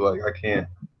week. Like I can't.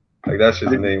 Like that's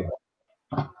just me.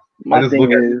 My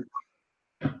thing is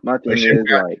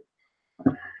like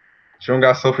she don't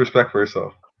got self-respect for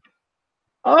herself.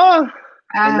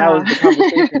 And that was the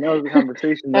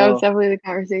conversation. That was definitely the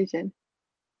conversation.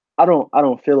 I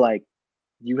don't feel like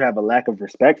you have a lack of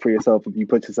respect for yourself if you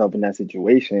put yourself in that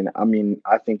situation. I mean,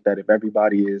 I think that if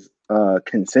everybody is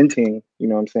consenting, you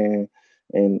know what I'm saying,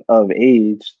 and of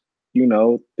age, you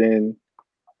know, then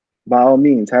by all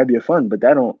means have your fun. But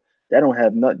that don't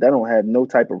have no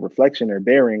type of reflection or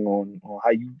bearing on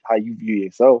how you view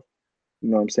yourself. You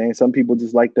know what I'm saying? Some people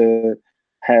just like to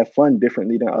have fun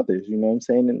differently than others. You know what I'm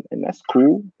saying? And that's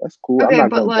cool. That's cool. Okay, I'm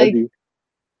not going to judge you.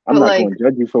 I'm not going to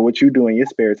judge you for what you do in your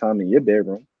spare time in your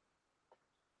bedroom.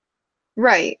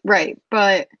 Right.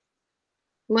 But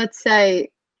let's say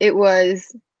it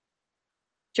was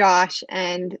Josh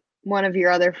and one of your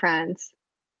other friends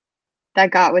that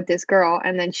got with this girl,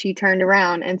 and then she turned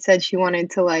around and said she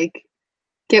wanted to like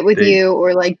get with you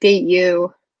or like date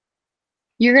you.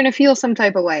 You're gonna feel some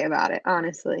type of way about it,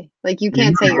 honestly. Like you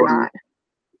can't say you're not.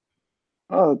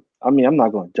 I mean, I'm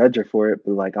not going to judge her for it,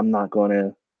 but like I'm not going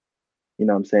to, you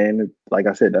know what I'm saying? Like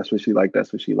I said, that's what she like.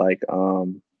 That's what she like. All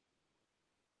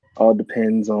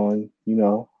depends on, you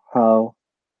know, how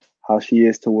she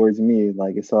is towards me.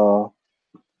 Like it's all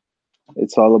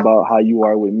about how you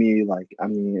are with me. Like, I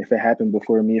mean, if it happened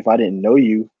before me, if I didn't know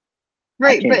you,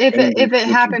 Right, but if change it what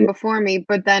you happened did. before me,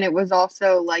 but then it was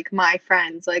also like my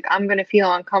friends, like I'm gonna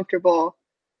feel uncomfortable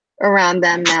around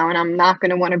them now, and I'm not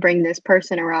gonna want to bring this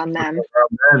person around them.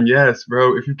 Man, yes,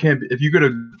 bro. If you're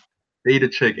gonna date a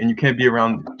chick and you can't be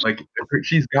around, like, if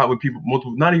she's got with people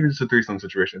multiple, not even just a threesome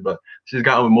situation, but she's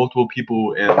got with multiple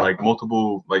people and like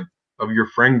multiple like of your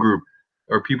friend group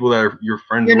or people that are your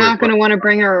friends You're with. not gonna want to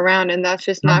bring her around, and that's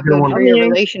just You're not not gonna good wanna- for I your mean,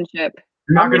 relationship.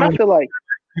 you're I not mean, gonna I want feel like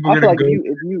people gonna go.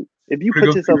 if you gonna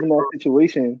put go yourself through in that the-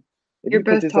 situation, if You're you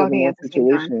put both yourself in talking that at the same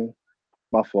time. situation,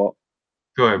 my fault.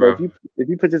 Go ahead, But bro. if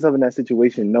you put yourself in that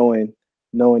situation, knowing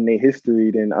their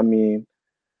history, then I mean,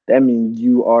 that means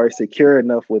you are secure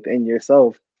enough within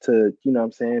yourself to, you know what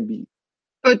I'm saying,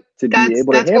 But to be able to that's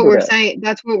what handle we're that. saying.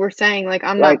 That's what we're saying. Like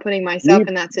I'm Like not putting myself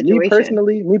in that situation.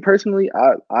 me personally,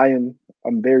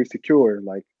 I'm very secure.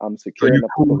 Like I'm So secure you enough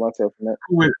to cool, put myself in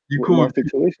cool that with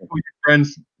situation. your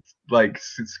friends like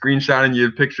screenshotting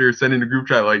your picture, sending the group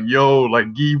chat like, "Yo,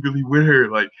 like, Gee really with her.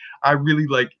 Like, I really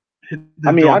like hit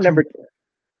I this mean, dog too."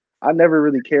 I never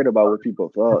really cared about what people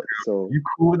thought. So You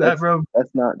cool with that, bro?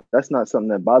 that's not something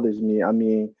that bothers me. I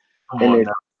mean, Come and on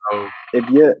now, bro. if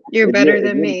you You're if better you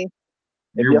than me.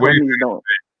 if You're your way. homies don't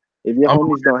if your I'm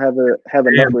homies don't have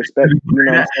enough damn, respect, you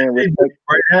know what I'm saying, they respect.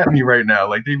 right at me right now.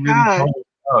 Like they really God.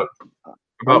 talking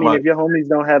about I mean, my. if your homies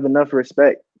don't have enough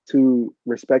respect to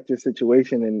respect your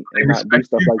situation and They not do respect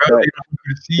stuff you, like bro. that, They want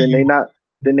you to see then you.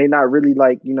 they not really,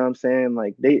 like, you know what I'm saying,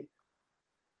 like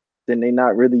then they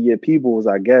not really your peoples,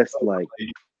 I guess. Like,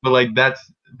 But like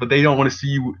but they don't want to see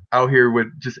you out here with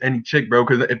just any chick, bro.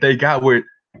 Because if they got with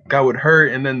her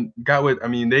and then they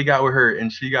got with her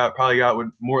and she probably got with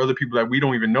more other people that we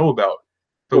don't even know about.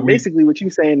 So well, basically what you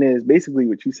saying is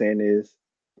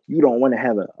you don't want to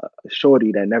have a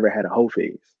shorty that never had a whole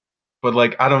phase. But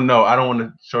like I don't know. I don't want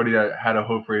to shorty that had a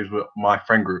whole phrase with my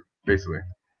friend group, basically.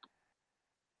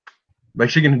 Like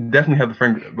she can definitely have the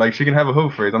friend, like she can have a whole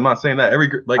phrase. I'm not saying that I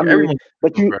mean, everyone.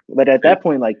 but at that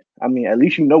point, like, I mean, at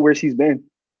least you know where she's been.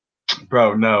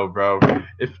 Bro, no, bro.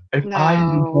 If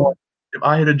No.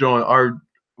 I hit a John,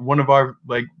 one of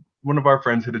our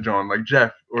friends hit a John, like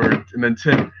Jeff and then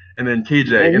Tim and then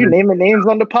KJ. Man, And you then, naming names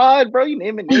on the pod, bro. You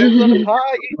naming names on the pod.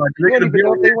 like, You don't even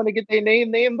know if they want to get their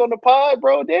name named on the pod,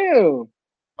 bro. Damn. all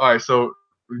right, so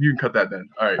you can cut that then.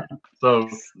 All right, so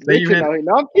say you Snitching hit. out here.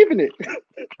 No, I'm keeping it.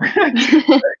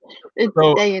 It's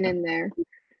So- staying in there.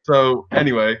 So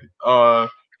anyway,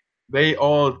 they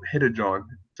all hit a John.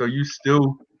 So you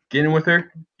still getting with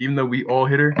her, even though we all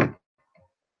hit her?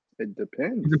 It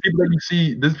depends. These are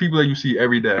people that you see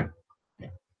every day.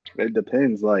 It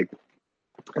depends. Like,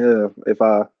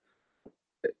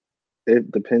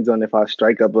 it depends on if I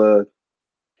strike up a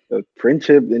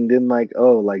friendship and then, like,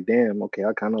 oh, like, damn, okay,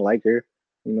 I kind of like her.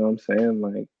 You know what I'm saying?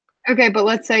 Like, Okay, but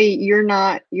let's say you're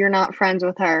not friends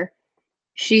with her.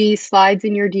 She slides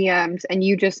in your DMs and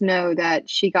you just know that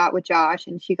she got with Josh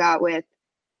and she got with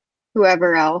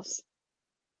whoever else.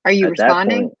 Are you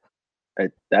responding?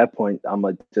 at that point,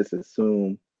 I'ma just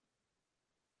assume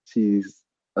she's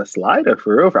a slider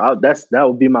for real. That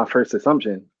would be my first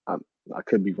assumption. I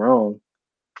could be wrong,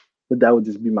 but that would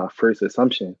just be my first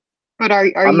assumption. But are I'm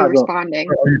you not gonna- responding?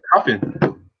 Are you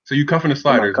cuffing? So you cuffing the Am I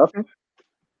sliders? cuffing?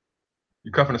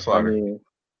 You cuffing the I slider?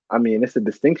 mean, it's a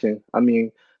distinction. I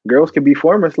mean, girls can be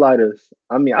former sliders.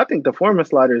 I mean, I think the former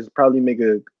sliders probably make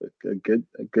a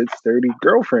good sturdy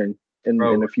girlfriend in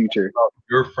the future.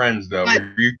 Your friends though. But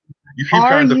You keep Are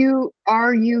trying to.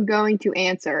 you going to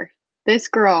answer this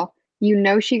girl? You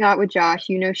know she got with Josh.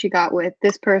 You know she got with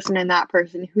this person and that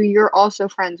person who you're also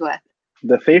friends with.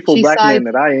 The faithful She black man slides-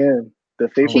 that I am. The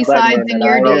faithful She black slides man in that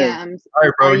your I am. DMs. All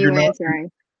right, bro. Are you You're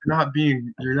answering?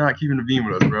 you're not keeping the beam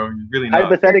with us, bro. You're really not.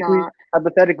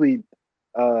 Hypothetically,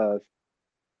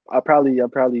 I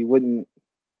probably wouldn't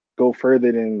go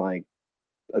further than like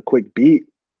a quick beat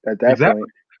at that Exactly.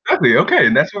 Exactly. Okay,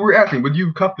 and that's what we're asking. Would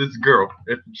you cuff this girl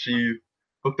if she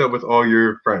hooked up with all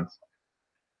your friends?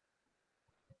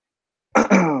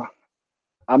 point.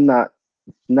 I'm not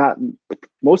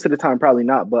most of the time, probably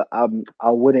not, but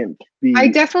I wouldn't be. I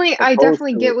definitely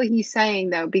to get it. what he's saying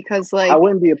though, because like I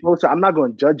wouldn't be opposed to. I'm not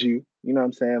going to judge you. You know what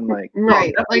I'm saying? Like,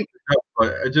 right, No, like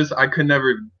but I could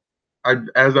never.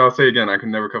 As I'll say again, I could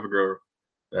never cuff a girl.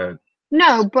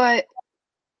 no, but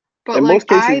in like most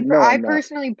cases, no, I I'm not.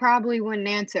 personally probably wouldn't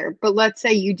answer. But let's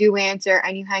say you do answer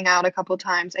and you hang out a couple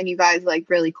times and you guys like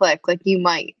really click, like you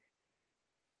might.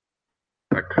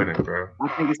 I couldn't, bro. I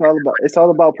think it's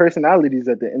all about personalities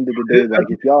at the end of the day. Like,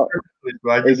 if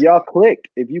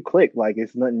you click, like,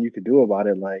 it's nothing you could do about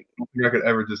it. Like, I don't think I could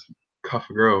ever just cuff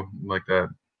a girl like that.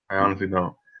 I honestly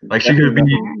don't. Like she could be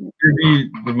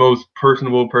the most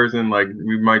personable person. Like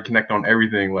we might connect on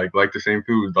everything. Like the same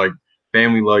food. Like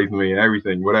family likes me and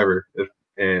everything. Whatever. But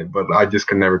I just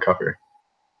could never cuff her,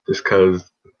 just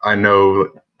because I know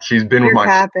she's been with You're my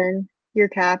capping. You're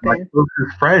my capping.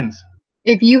 closest friends.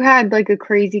 If you had like a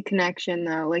crazy connection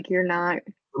though, like you're not.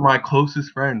 My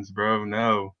closest friends, bro.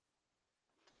 No,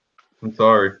 I'm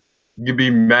sorry. You could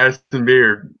be Madison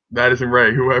Beer, Madison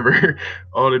Ray, whoever.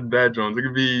 All the bad Jones. It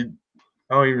could be.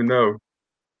 I don't even know.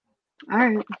 All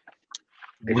right.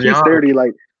 If she's 30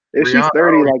 like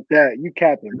that, you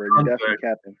capping, bro. You definitely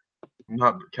capping. I'm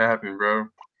not capping, bro.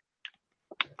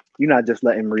 You're not just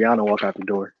letting Rihanna walk out the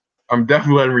door. I'm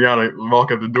definitely letting Rihanna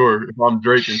walk out the door if I'm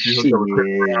Drake and she's hooked up with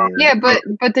Chris Brown. Yeah, but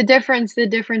the difference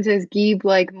is Geeb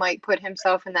like might put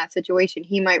himself in that situation.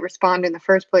 He might respond in the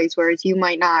first place, whereas you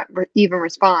might not even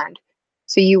respond.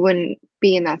 So you wouldn't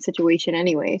be in that situation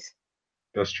anyways.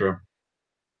 That's true.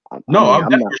 I'm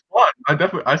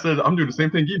definitely I said I'm doing the same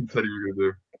thing Geeb said he was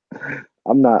gonna do.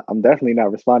 I'm definitely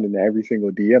not responding to every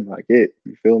single DM I get.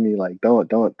 You feel me? Like don't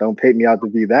paint me out to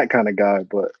be that kind of guy,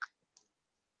 but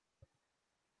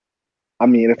I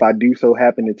mean, if I do so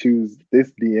happen to choose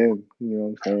this DM, you know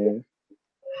what I'm saying?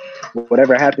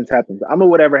 Whatever happens, happens. I'm a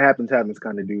whatever happens, happens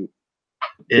kind of dude.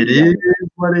 It is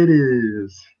what it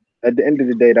is. At the end of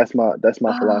the day, that's my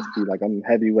philosophy. Like I'm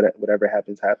heavy with whatever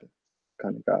happens, happens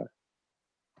kind of guy.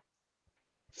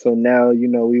 So now,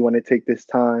 we want to take this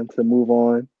time to move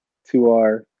on to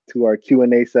our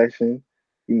Q&A session.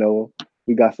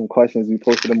 We got some questions. We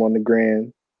posted them on the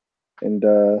gram, and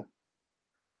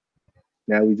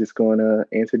now we just going to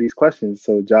answer these questions.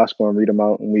 So Josh going to read them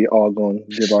out, and we all going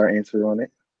to give our answer on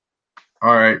it.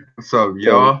 All right. So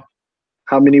y'all,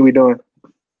 how many we doing?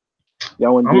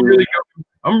 Y'all want to do?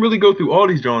 I'm really go through all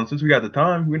these, John. Since we got the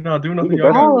time, we're not doing nothing.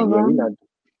 All of them.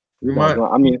 We're not doing,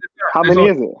 I mean, how many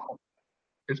is it?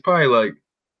 It's probably like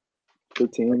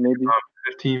 15, maybe.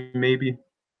 15, maybe.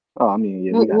 Oh, I mean,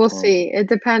 yeah. We'll see. It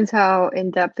depends how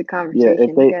in depth the conversation. Yeah,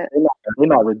 if they're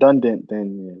not redundant,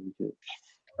 then yeah, we could.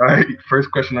 All right.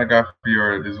 First question I got for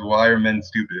you is, why are men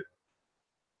stupid?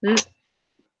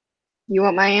 You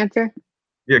want my answer?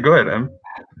 Yeah, go ahead, Em.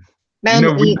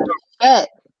 Men eat shit.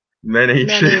 Men eat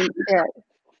shit.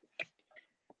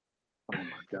 Oh my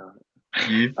god.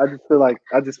 I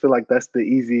just feel like that's the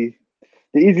easy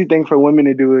thing for women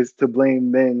to do is to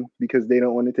blame men because they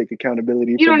don't want to take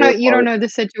accountability. You don't know the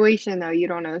situation though. You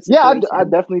don't know the situation. Yeah, I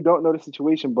definitely don't know the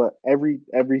situation, but every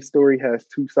story has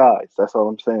two sides. That's all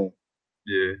I'm saying.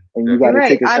 Yeah. And you got to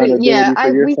take accountability for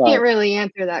your we side. We can't really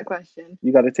answer that question.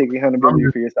 You got to take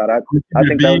accountability for your side. I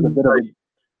think that was a bit of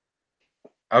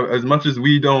a... As much as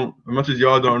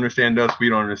y'all don't understand us, we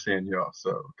don't understand y'all.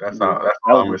 So that's all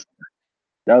I'm gonna say.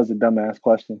 That was a dumbass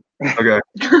question. Okay.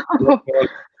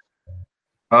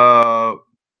 Tell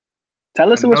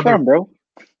us who it's from, bro.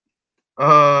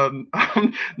 No,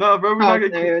 bro, we're not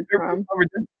getting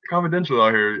confidential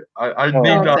out here.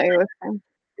 It's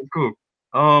cool.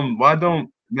 Why don't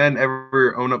men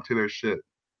ever own up to their shit?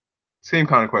 Same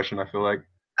kind of question, I feel like.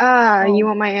 You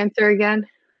want my answer again?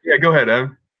 Yeah, go ahead,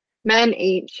 Em. Men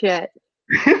eat shit.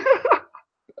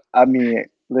 I mean,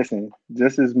 listen,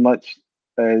 just as much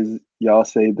as y'all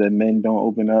say that men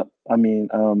don't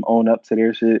own up to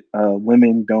their shit,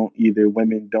 women don't either.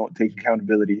 Women don't take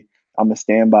accountability. I'm going to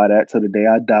stand by that till the day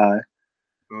I die.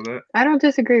 I don't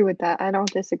disagree with that. I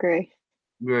don't disagree.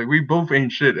 We both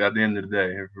ain't shit at the end of the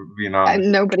day, if we're being honest.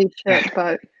 Nobody's shit,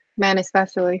 but men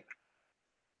especially.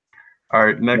 All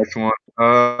right, next one.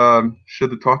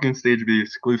 Should the talking stage be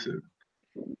exclusive?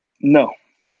 No.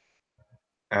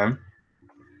 I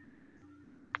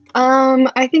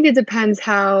think it depends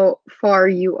how far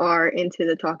you are into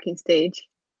the talking stage.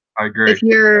 I agree.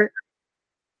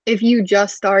 If you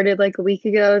just started like a week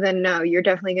ago, then no, you're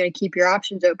definitely going to keep your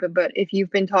options open. But if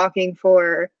you've been talking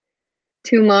for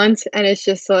 2 months and it's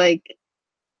just like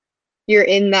you're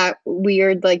in that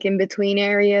weird like in between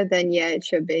area, then yeah, it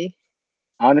should be.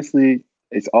 Honestly,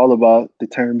 it's all about the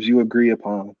terms you agree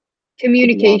upon.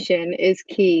 Communication is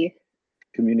key.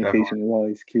 Communication is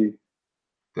always key.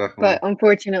 Definitely. But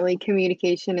unfortunately,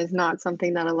 communication is not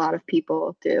something that a lot of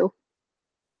people do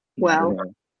well.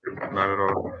 Not at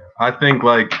all. I think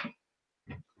like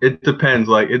it depends.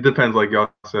 Like y'all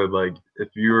said. Like if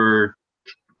you're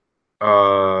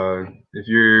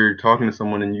talking to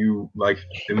someone and you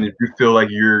and if you feel like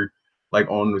you're like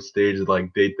on the stage to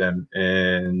like date them,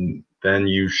 and then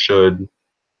you should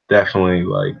definitely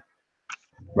like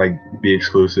be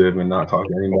exclusive and not talk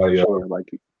to anybody else.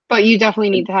 But you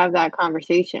definitely need to have that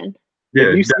conversation.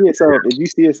 Yeah, if you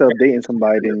see yourself dating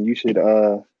somebody, then you should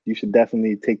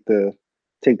definitely take the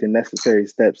necessary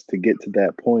steps to get to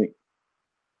that point.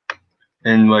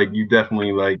 And like you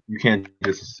definitely like you can't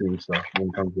just assume stuff when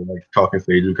it comes to like talking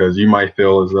stage because you might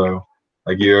feel as though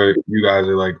like you guys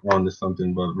are like on to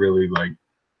something, but really like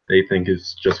they think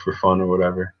it's just for fun or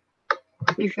whatever.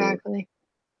 Exactly.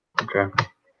 Okay.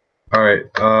 All right.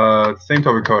 Same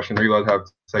topic question. Are you allowed to have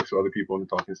sex with other people in the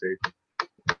talking stage?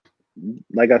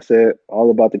 Like I said,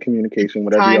 all about the communication,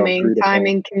 whatever y'all agreed upon.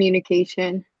 Timing,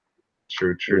 communication.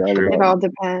 True. It all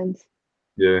depends.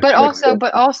 Yeah. But also,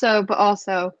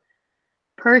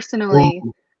 personally,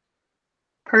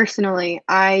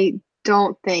 I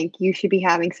don't think you should be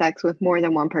having sex with more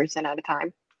than one person at a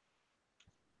time.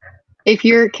 If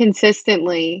you are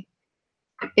consistently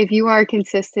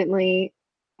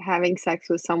having sex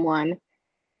with someone,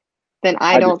 then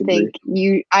I don't think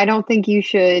you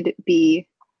should be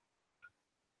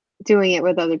doing it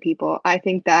with other people. I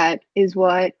think that is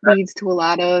what leads to a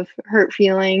lot of hurt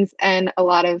feelings and a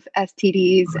lot of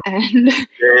STDs and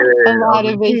a lot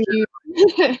of issues.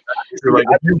 So, like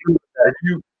if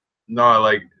you no,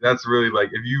 like that's really like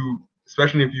if you,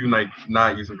 especially if you like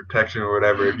not using protection or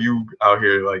whatever, if you out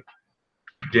here like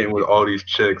getting with all these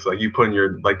chicks, like you putting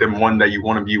your like the one that you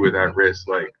want to be with at risk,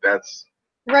 like that's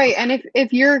right. And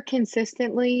if you're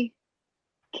consistently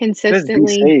Just be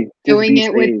safe. doing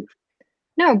it with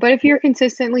no, but if you're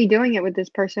consistently doing it with this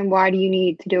person, why do you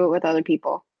need to do it with other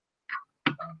people?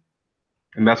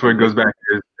 and that's where it goes back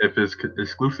to if it's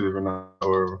exclusive or not,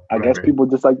 or I whatever. guess people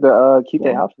just like to keep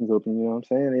their options open. You know what I'm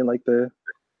saying? They like to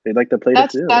play the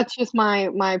field. That's just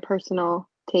my personal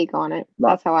take on it.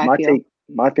 That's how I feel.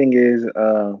 My thing is,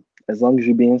 as long as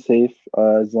you're being safe,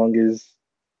 as long as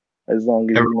you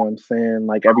know what I'm saying,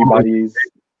 like everybody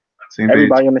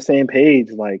on the same page,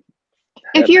 like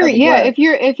if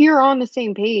you're on the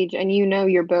same page and you know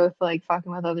you're both like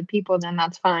fucking with other people, then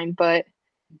that's fine. But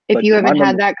if you haven't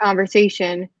had that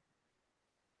conversation,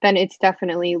 then it's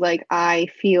definitely like I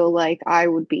feel like I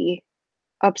would be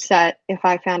upset if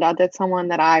I found out that someone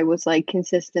that I was like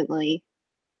consistently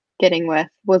getting with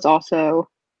was also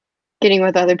getting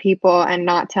with other people and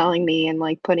not telling me and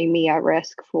like putting me at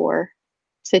risk for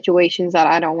situations that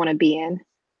I don't want to be in.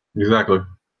 Exactly.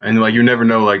 And like you never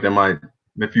know, like that might,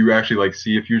 if you actually like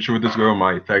see a future with this girl,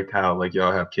 might affect how like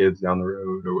y'all have kids down the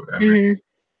road or whatever. Mm-hmm.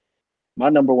 My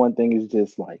number one thing is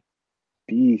just like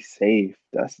be safe.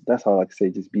 That's all I can say.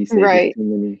 Just be safe. Right.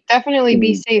 Definitely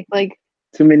be safe. Like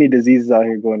too many diseases out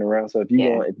here going around. So if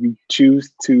you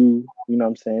choose to, you know what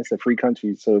I'm saying, it's a free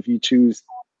country. So if you choose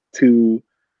to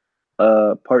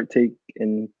partake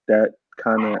in that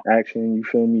kind of action, you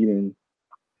feel me, then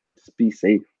just be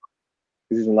safe.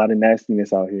 There's a lot of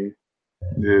nastiness out here.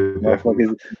 Yeah,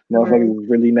 motherfuckers is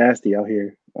really nasty out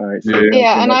here. All right. So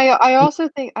yeah, and I also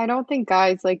think I don't think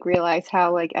guys like realize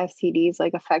how like STDs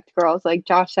like affect girls. Like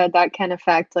Josh said, that can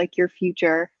affect like your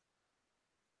future.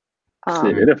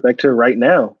 It affects her right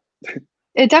now.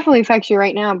 It definitely affects you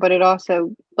right now, but it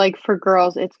also like for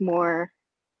girls, it's more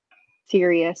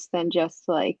serious than just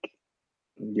like.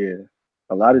 Yeah,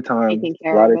 a lot of times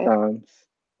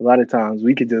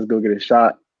we could just go get a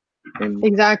shot. And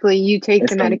exactly, you take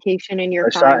the medication and you're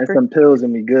fine. A shot and some pills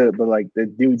and we good, but like the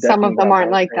dude. Some of them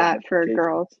aren't like that for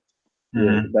girls.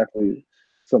 Yeah, definitely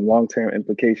some long-term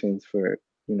implications for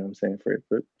you know what I'm saying for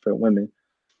women.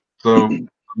 So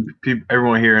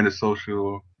everyone here in the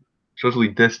socially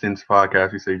distanced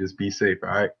podcast, we say just be safe, all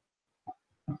right?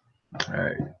 All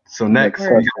right. So next,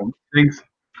 things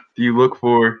do you look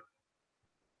for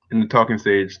in the talking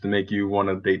stage to make you want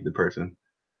to date the person?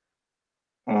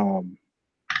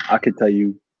 I could tell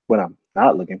you what I'm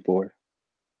not looking for.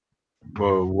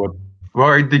 Well, what?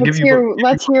 Well, let's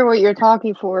hear what you're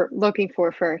looking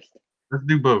for first. Let's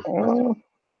do both.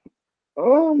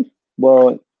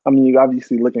 Well, I mean, you're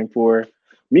obviously looking for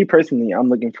me personally. I'm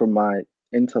looking for my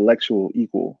intellectual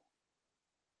equal.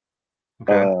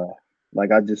 Okay.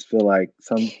 Like I just feel like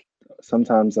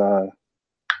sometimes I'm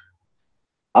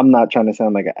not trying to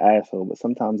sound like an asshole, but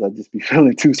sometimes I just be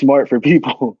feeling too smart for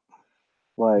people.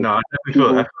 Like no, I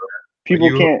definitely people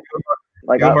can't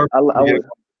like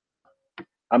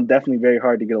I'm definitely very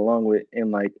hard to get along with,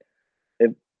 and like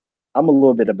if I'm a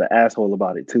little bit of an asshole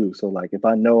about it too. So like if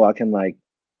I know I can like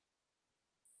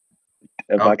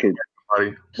I could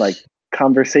like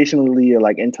conversationally or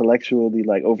like intellectually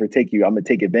like overtake you, I'm gonna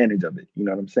take advantage of it. You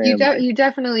know what I'm saying? You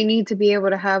definitely need to be able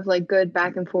to have like good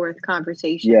back and forth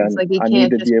conversations. Yeah, like I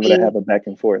need to be able to have a back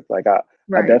and forth. Like I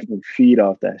definitely feed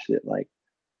off that shit. Like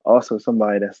also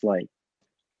somebody that's like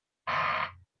I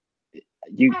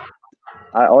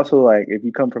also like if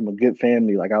you come from a good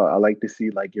family, like I like to see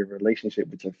like your relationship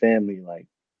with your family, like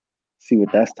see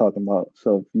what that's talking about.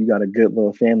 So if you got a good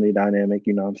little family dynamic,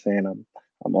 you know what I'm saying?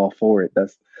 I'm all for it.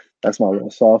 That's my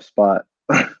little soft spot.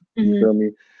 You Mhm. feel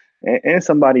me? And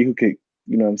somebody who could,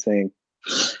 you know what I'm saying,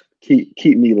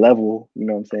 keep me level. You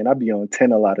know what I'm saying? I be on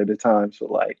 10 a lot of the time. So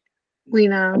like, We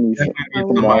I know. need Definitely need Oh,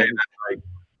 somebody somebody like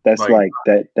that's like like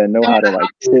that know how to like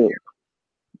chill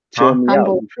huh? me out.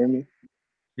 humble, You feel me?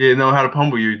 Yeah, know how to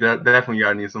humble you. That definitely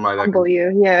gotta need somebody that humble can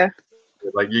you. Yeah.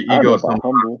 like your I don't know ego is about something.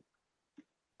 humble.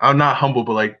 I'm not humble,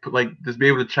 but like just be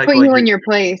able to check Put like you your in your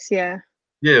place. Yeah.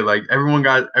 yeah, like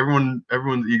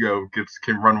everyone's ego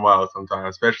can run wild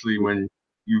sometimes, especially when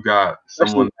you got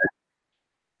Especially, someone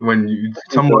when you especially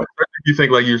someone the especially if you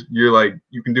think like you're like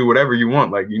you can do whatever you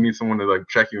want. Like you need someone to like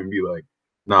check you and be like,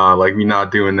 nah, like we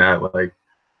not doing that.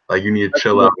 Like you need to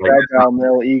chill especially the out. Like it's not fragile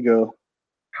male ego.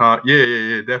 huh?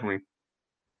 Yeah, definitely.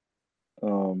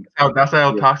 Um, That's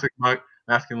how yeah. toxic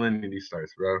masculinity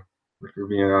starts, bro. If we're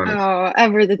being honest. Oh,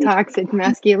 ever the toxic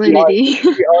We always, masculinity.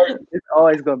 it's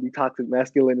always gonna be toxic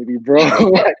masculinity, bro.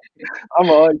 Like, I'm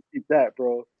gonna always keep that,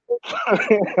 bro.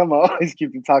 I'm gonna always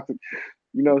keep the toxic.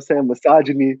 You know what I'm saying?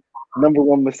 Misogyny, number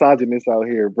one misogynist out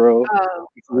here, bro. Oh,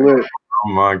 It's lit. Oh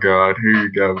my God, here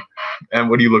you go. And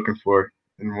what are you looking for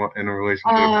in a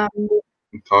relationship? um,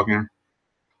 Talking.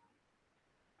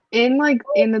 in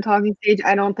the talking stage,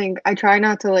 I try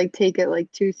not to like take it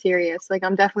like too serious. Like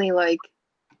I'm definitely like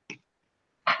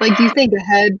you think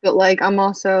ahead, but like I'm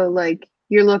also like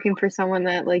you're looking for someone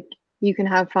that like you can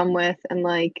have fun with and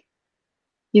like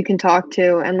you can talk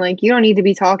to and like you don't need to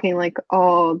be talking like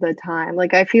all the time.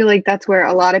 Like I feel like that's where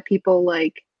a lot of people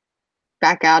like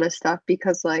back out of stuff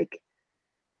because like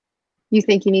you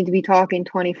think you need to be talking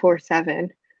 24/7.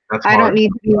 That's I don't hard.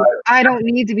 need to be I don't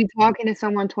need to be talking to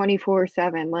someone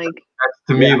 24/7. Like That's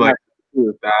to Yeah, me I like have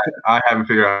to. that. I haven't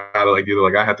figured out how to like do it.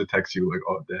 Like I have to text you like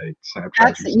all day, Snapchat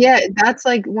that's you. yeah, that's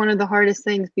like one of the hardest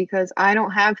things because I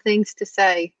don't have things to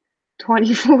say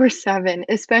 24/7,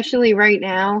 especially right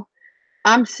now.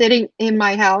 I'm sitting in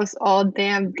my house all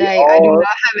damn We day. I do all not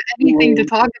have anything to doing,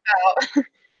 talk about.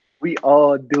 we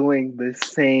all doing the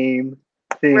same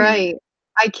thing. Right.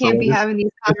 I So can't be having these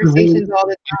this is really conversations all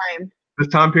the time. this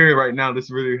time period right now. This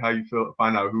is really how you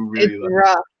find out who It's really like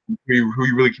rough. who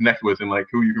you really connect with and like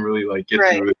who you can really like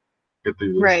Right. get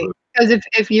through this Right. with. Because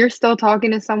if you're still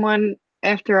talking to someone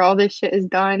after all this shit is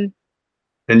done,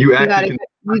 And you you got actually a can.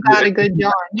 good you got a good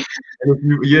John. And if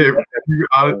you, We yeah, if you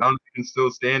definitely, honestly can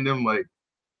still stand them, like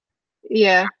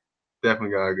Yeah.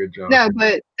 definitely got a good job. No,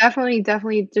 but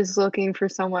definitely just looking for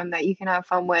someone that you can have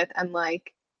fun with and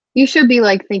like you should be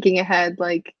like thinking ahead,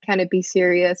 like can it be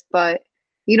serious, but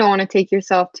you don't want to take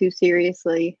yourself too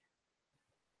seriously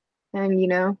and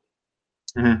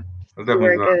Mm-hmm. That's see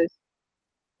where definitely it not. goes.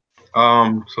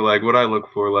 So like what I look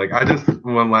for, like I just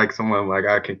want like someone like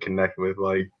I can connect with,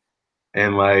 like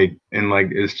and like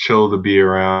it's chill to be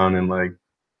around and That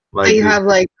like you just have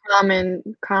like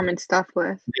common stuff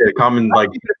with. yeah, common like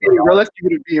keep it a being, bro. Let's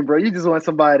keep it a being, bro. You just want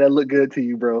somebody that look good to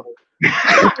you, bro.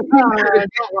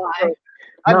 Don't lie.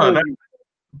 I no, know you.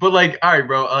 but like all right,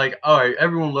 bro, like all right,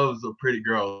 everyone loves a pretty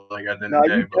girl, like at the end No, of the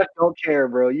you day, but def don't care,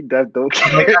 bro. You def don't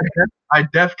like care. I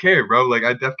def care, bro. Like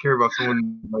I def care about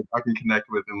someone like I can connect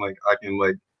with and like I can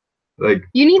like like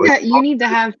You need to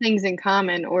have things in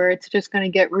common or it's just gonna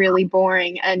get really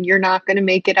boring and you're not gonna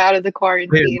make it out of the yeah,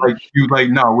 quarantine. like you like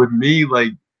no with me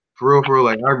like for real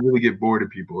like I really get bored of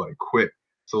people like quick.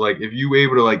 So like if you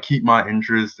able to like keep my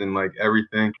interest and like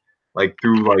everything like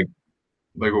through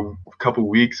like a couple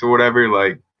weeks or whatever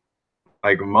like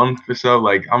a month or so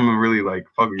like I'm gonna really like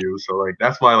fuck with you. So like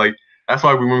that's why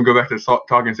when we go back to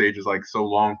talking stage is like so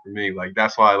long for me. Like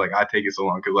that's why like I take it so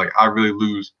long because like I really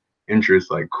lose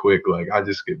interest like quick. Like I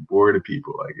just get bored of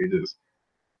people. Like it just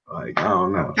like I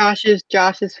don't know.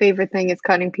 Josh's favorite thing is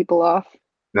cutting people off.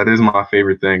 That is my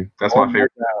favorite thing. That's Oh my my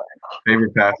favorite god.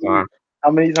 pastime.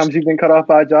 How many times you been cut off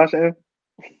by Josh M?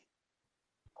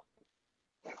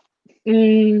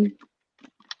 Mm,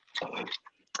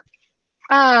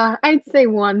 I'd say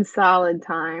one solid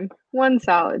time. One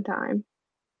solid time.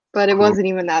 But it Cool. wasn't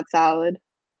even that solid.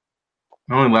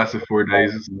 It only lasted 4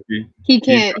 days. It's lucky. He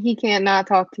can't not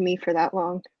talk to me for that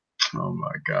long. Oh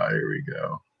my god, here we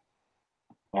go.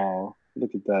 Oh,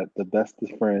 look at that. The best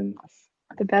of friends.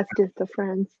 The best is the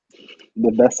friends.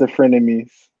 The best of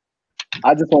frenemies.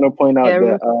 I just want to point out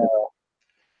Yeah,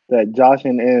 that Josh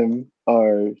and M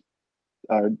are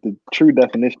the true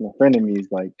definition of frenemies.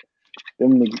 Like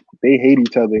they hate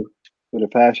each other with a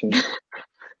passion,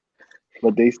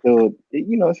 but they still,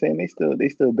 you know, what I'm saying they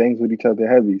still bangs with each other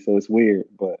heavy. So it's weird,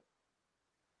 but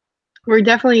we're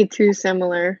definitely too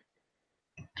similar.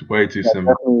 It's way too yeah,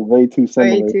 similar. definitely way too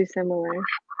Way similar. too similar.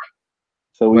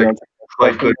 So we Like gonna take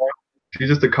like that question. she's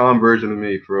just a calm version of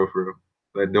me for real.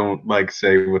 That don't like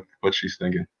say what she's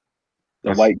thinking.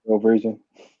 The white girl version.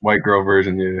 White girl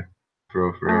version, yeah.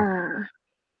 For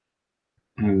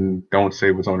real. Don't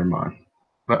say what's on your mind.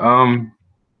 But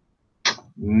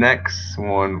next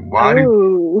one. Why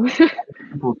do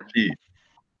people cheat?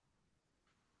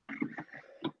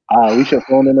 We should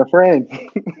phone in a friend.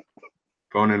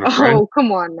 Phone in a friend? Oh,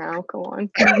 come on now. Come on.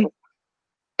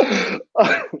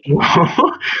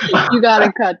 You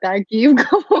gotta cut that, Keith.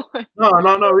 Come on. No.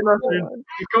 We're not saying.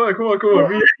 Come on.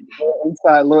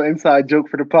 Little inside joke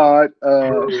for the pod.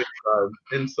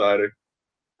 Insider.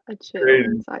 Crazy.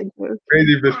 Inside joke.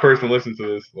 Crazy if this person listens to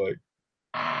this, like.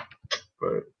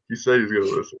 But he said he's gonna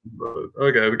listen. But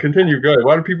okay, but continue. Go ahead.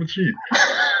 Why do people cheat?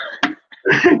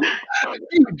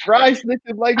 You dry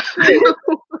snitching like shit.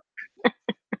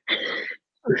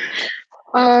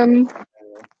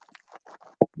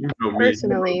 You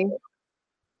know me.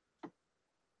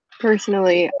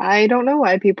 Personally, I don't know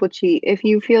why people cheat. If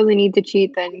you feel the need to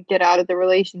cheat, then get out of the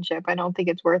relationship. I don't think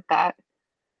it's worth that.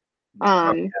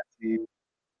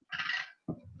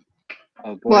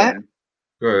 What?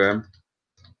 Go ahead.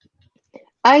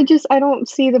 I don't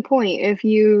see the point. If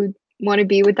you want to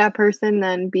be with that person,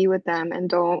 then be with them, and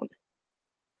don't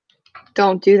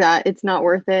do that. It's not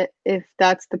worth it if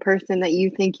that's the person that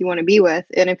you think you want to be with,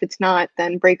 and if it's not,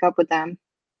 then break up with them.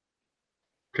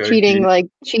 Okay.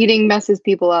 Cheating messes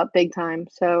people up big time.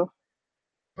 So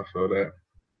I feel that.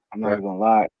 I'm not gonna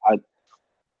lie.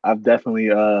 I've definitely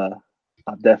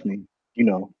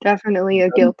definitely a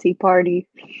guilty party.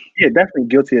 Yeah, definitely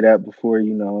guilty of that before,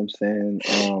 you know what I'm saying?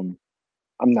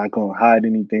 I'm not gonna hide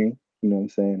anything, you know what I'm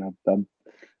saying? I've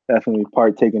definitely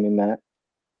partaken in that.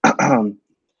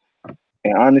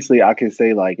 And honestly, I can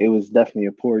say like it was definitely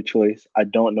a poor choice. I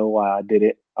don't know why I did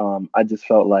it. I just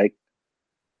felt like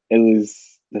it was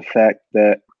the fact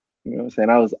that, you know what I'm saying,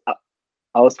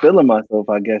 I was feeling myself,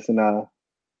 I guess, and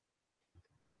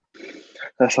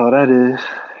that's all that is.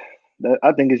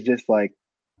 I think it's just like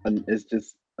it's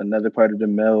just another part of the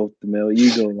male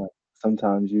ego. Like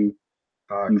sometimes you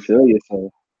feel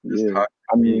yourself. Yeah.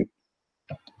 I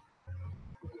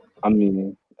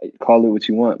mean, call it what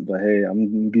you want, but hey, I'm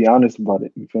gonna be honest about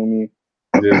it. You feel me?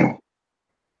 Yeah.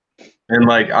 And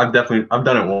like I've done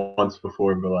it once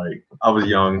before, but like I was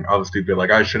young, I was stupid. Like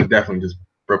I should have definitely just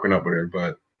broken up with her,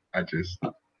 but I just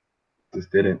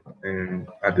didn't, and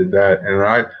I did that. And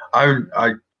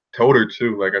I told her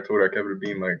too. Like I told her I kept it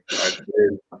being like I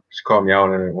did. She called me out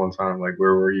on it one time. Like,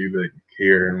 where were you like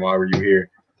here, and why were you here?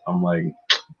 I'm like,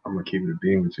 I'm gonna keep it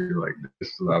being with you. Like this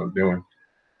is what I was doing.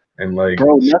 And like,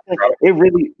 bro, nothing.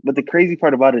 But the crazy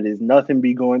part about it is nothing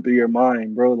be going through your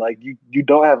mind, bro. Like you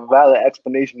don't have a valid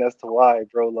explanation as to why,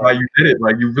 bro. Like why you did it?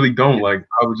 Like you really don't. Like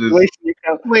I was just wait.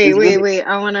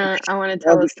 I wanna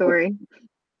tell a story.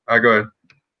 All right, go ahead.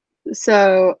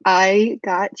 So I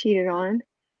got cheated on,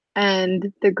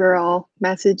 and the girl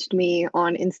messaged me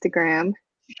on Instagram.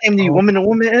 She came to you, woman to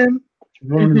woman.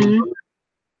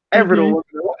 Ever the woman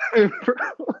to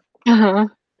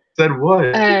woman. Said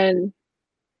what?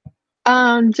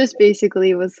 And just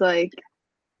basically was like,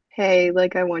 hey,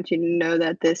 like I want you to know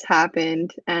that this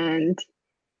happened, and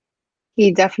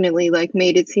he definitely like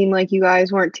made it seem like you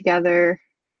guys weren't together.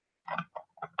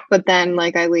 But then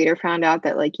like I later found out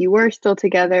that like you were still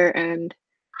together, and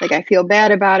like I feel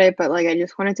bad about it, but like I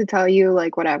just wanted to tell you,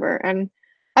 like whatever. And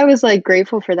I was like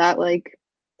grateful for that. Like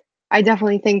I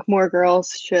definitely think more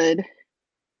girls should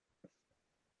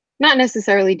not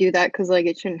necessarily do that, because like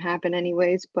it shouldn't happen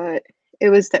anyways, but it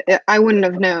was I wouldn't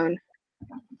have known.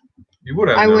 You would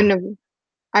have I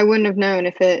wouldn't have known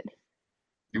if it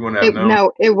you wouldn't have known.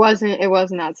 No, it wasn't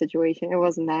that situation. It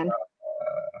wasn't then.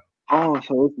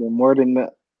 So it's been more than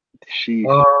that. She.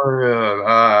 Oh yeah.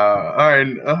 All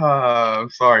right. I'm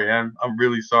sorry. I'm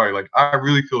really sorry. Like I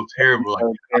really feel terrible. Like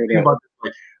I think about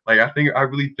this, I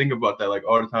really think about that like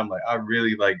all the time. Like I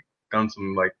really like done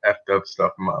some like effed up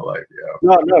stuff in my life.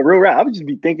 Yeah. No, real rap. I would just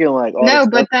be thinking like. No,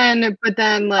 but then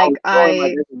like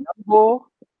I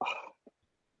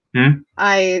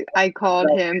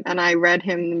called him and I read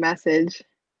him the message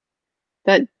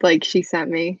that like she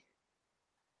sent me,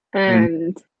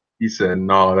 and he said,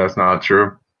 "No, that's not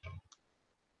true."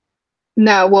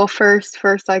 No, well, first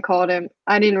I called him.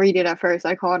 I didn't read it at first.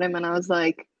 I called him and I was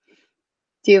like,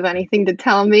 "Do you have anything to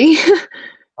tell me?"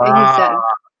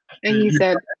 And he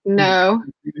said, "No."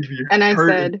 And I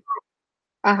said,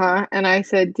 And I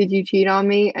said, "Did you cheat on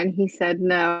me?" And he said,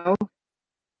 "No."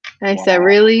 And I said,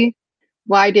 "Really?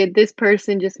 Why did this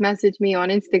person just message me on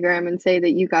Instagram and say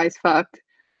that you guys fucked?"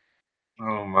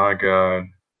 Oh my God!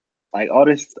 Like all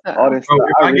this stuff.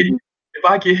 If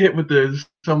I get hit with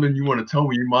something you want to tell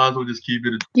me, you might as well just keep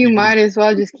it. You might as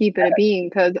well just keep it a being,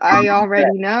 because I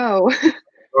already know.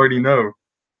 Already know.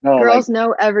 No, Girls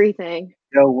know everything.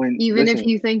 yo, when Even if listen,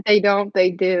 you think they don't,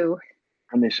 they do.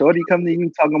 when the shorty come to you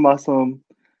talking about something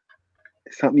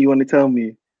you want to tell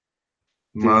me,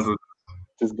 Might as just well-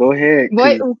 just go ahead.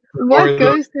 What 'Cause what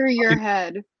goes through your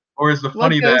head? or is the What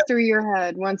funny goes that through your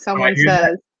head when when I someone hear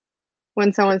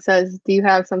that, says, "Do you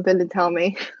have something to tell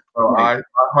me?" bro, like,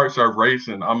 my heart starts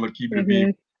racing. I'm gonna keep it beat.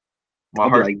 hmm My I'll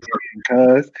be heart like,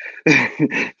 cuz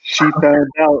she found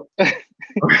out.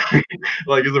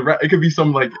 like it could be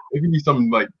some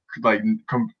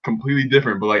completely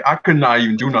different, but like I could not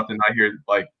even do nothing. I hear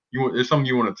like there's something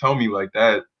you want to tell me like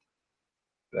that.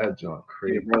 That junk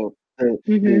Yeah, crazy. bro.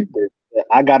 hmm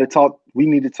I gotta talk. We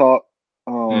need to talk.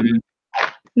 Mhm.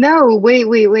 No,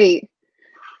 wait.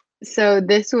 So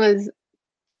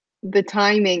the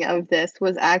timing of this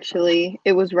was actually,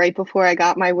 it was right before I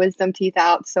got my wisdom teeth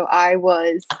out. So I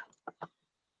was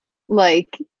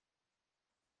like,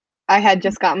 I had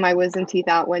just gotten my wisdom teeth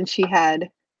out when she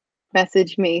had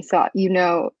messaged me. So,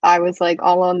 I was like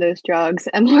all on those drugs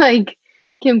and like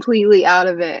completely out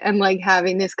of it and like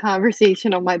having this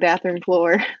conversation on my bathroom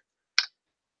floor.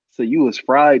 So you was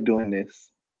fried doing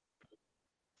this.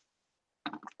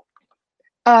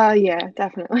 Yeah,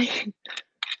 definitely.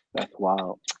 That's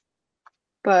wild.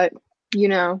 But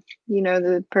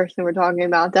the person we're talking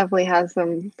about definitely has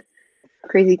some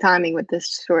crazy timing with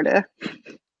this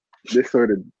This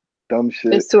sort of dumb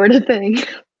shit. this sort of thing.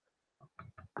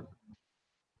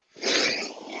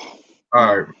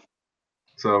 All right.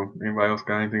 So anybody else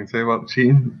got anything to say about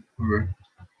cheating?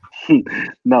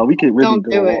 No, we could really Don't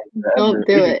go do on it. forever. Don't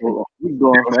do it. We could go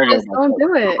on forever Just about don't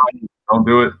do it. Don't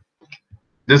do it.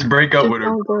 Just break up Just with her.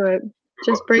 don't do it.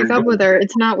 Just break Break up up. with her.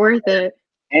 It's not worth it.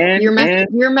 And You're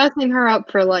messing her up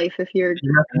for life if you're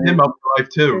You're messing him up for life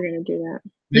too. gonna do that.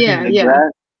 Making Yeah.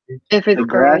 grass, If it's the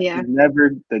girl, grass yeah.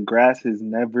 the grass is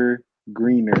never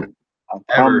greener. I Ever.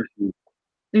 promise you.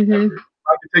 hmm Ever.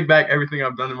 I could take back everything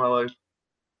I've done in my life.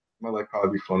 My life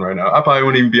probably be fun right now. I probably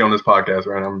wouldn't even be on this podcast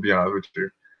right now. I'm gonna be honest with you.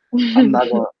 I'm not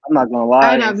gonna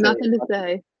lie I'd have and say nothing to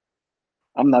say.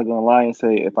 I'm not gonna lie and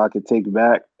say if I could take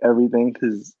back everything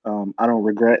because I don't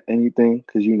regret anything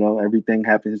because everything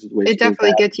happens the way it's It supposed to definitely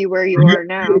happen. gets you where you You're are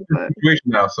now, in a but situation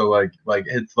now, so like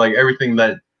it's like everything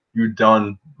that you've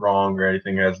done wrong or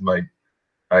anything has like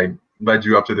led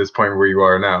you up to this point where you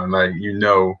are now, and like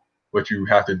what you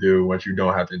have to do, what you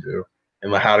don't have to do,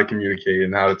 and like how to communicate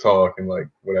and how to talk and like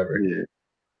whatever. Yeah,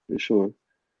 for sure.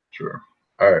 Sure.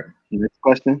 All right. Next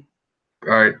question.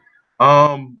 All right.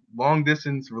 Long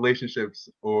distance relationships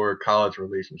or college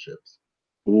relationships?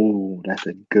 Ooh, that's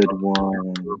a good What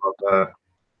one. about that?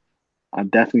 I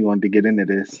definitely wanted to get into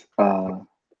this.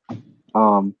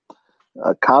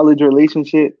 A college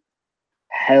relationship?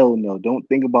 Hell no. Don't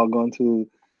think about going to You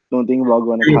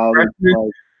college. freshmen,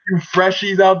 Like, you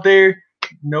freshies out there?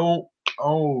 No.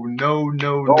 Oh no.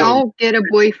 don't get a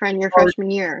boyfriend your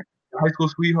freshman year. High school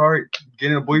sweetheart,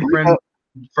 getting a break boyfriend, up,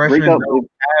 break freshman. up, No, with,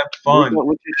 have break fun. up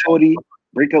with your shorty.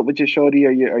 Break up with your shorty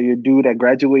or your dude at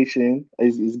graduation.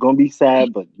 It's gonna be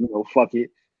sad, but fuck it.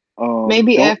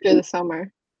 Maybe Don't after the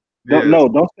summer. Yeah,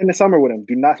 don't spend the summer with him.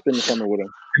 Do not spend the summer with him.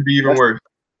 it could be even That's- worse.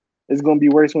 It's gonna be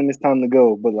worse when it's time to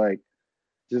go. But like,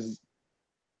 just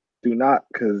do not,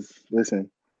 cause listen,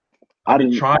 I've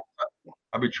been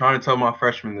trying to tell my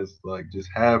freshmen this, like, just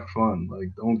have fun. Like,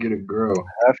 don't get a girl.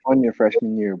 have fun your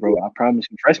freshman year, bro. I promise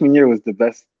you. Freshman year was the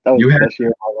best. That was You the have best year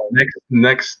of my life.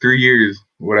 next 3 years,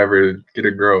 whatever, get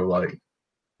a girl. Like,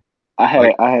 I had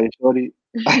like- a shorty.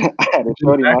 I had a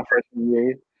shorty my freshman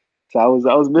year, so I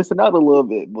was missing out a little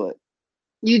bit, but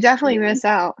You definitely miss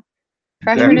out.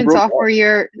 Definitely.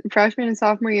 Freshman and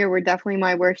sophomore year were definitely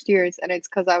my worst years, and it's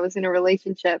because I was in a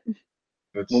relationship.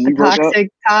 when A we broke up,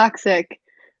 toxic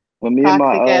when me and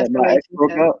ass my ex broke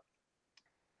relationship. up,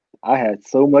 I had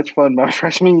so much fun my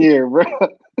freshman year, bro.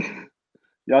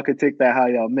 Y'all could take that how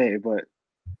y'all may, but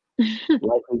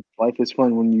life is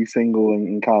fun when you single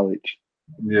in college.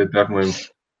 yeah, definitely.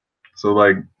 So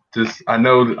like, just I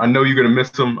know you're gonna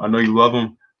miss them. I know you love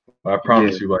them. But I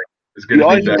promise you, like, it's gonna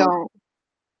be You better. don't.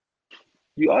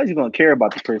 You always gonna care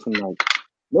about the person. Like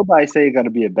nobody say it got to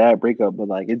be a bad breakup, but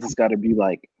like it just got to be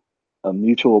like a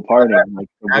mutual parting. Like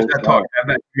for Have both that talk. sides. Have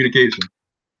that communication.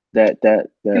 That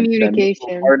mutual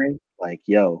Communication. parting. Like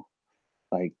yo,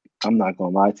 like I'm not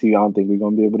gonna lie to you. I don't think we're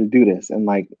gonna be able to do this. And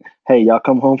like, hey, y'all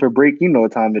come home for break. You know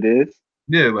what time it is.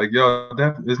 Yeah, like yo,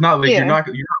 it's not like Yeah.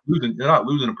 you're not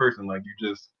losing a person. Like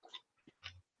it's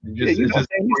Yeah, you it's know just what I'm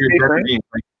saying? for You your stay better friends. being.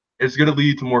 Like, it's gonna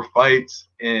lead to more fights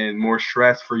and more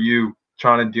stress for you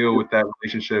trying to deal with that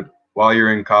relationship while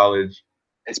you're in college.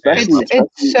 Especially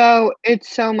It's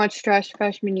so much stress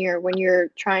freshman year when you're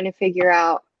trying to figure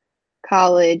out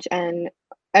college and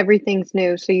everything's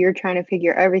new, so you're trying to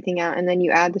figure everything out, and then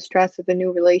you add the stress of a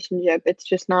new relationship. It's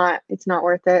just not. It's not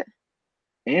worth it.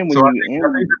 And when So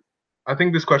you I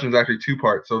think this question is actually two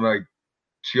parts. So like,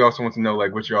 she also wants to know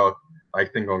like what y'all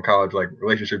like think on college, like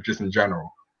relationship just in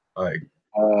general. Like,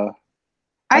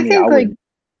 I think like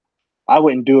I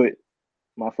wouldn't do it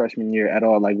my freshman year at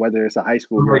all. Like whether it's a high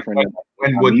school like, girlfriend.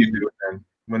 when would you do it then?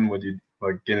 When would you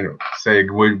like get it? Say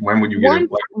when would you get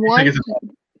it? Like, you think it's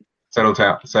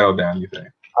settle down? You think?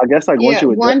 I guess like yeah,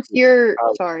 once you're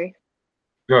sorry.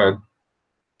 Go ahead.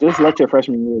 Just let your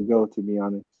freshman year go, to be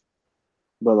honest.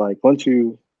 But like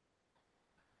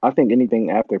I think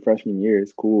anything after freshman year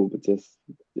is cool, but just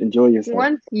enjoy yourself.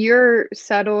 Once you're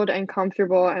settled and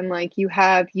comfortable and like you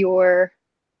have your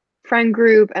friend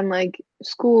group and like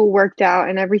school worked out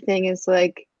and everything is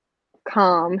like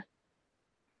calm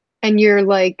and you're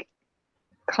like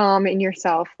calm in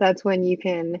yourself, that's when you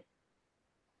can,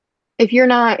 if you're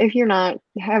not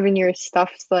having your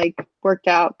stuff like worked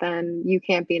out, then you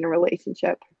can't be in a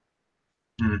relationship.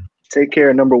 Take care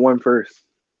of number one first.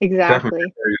 Exactly. Definitely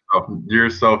take care of yourself.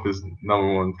 Yourself is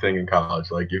number one thing in college.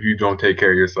 Like if you don't take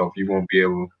care of yourself, you won't be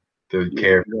able to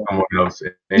care for someone else.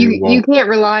 And you can't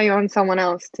rely on someone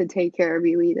else to take care of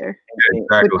you either. Yeah,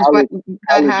 exactly. Which is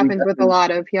that happens with a lot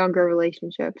of younger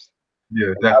relationships.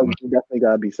 Yeah, definitely. You definitely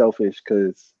gotta be selfish,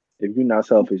 because if you're not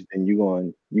selfish, then you're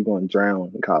going to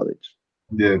drown in college.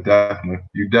 Yeah, definitely.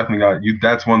 You definitely got you.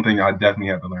 That's one thing I definitely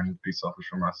have to learn, to be selfish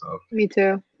for myself. Me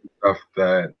too. Stuff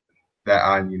that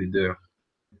I need to do.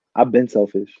 I've been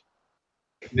selfish.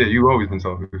 Yeah, you've always been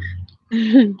selfish.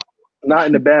 Not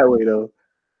in a bad way though.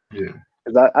 Yeah.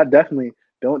 Because I definitely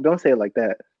don't say it like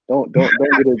that. Don't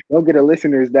get a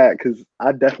listeners that, because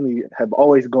I definitely have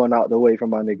always gone out the way for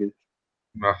my niggas.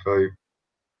 I feel you.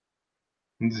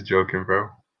 I'm just joking, bro.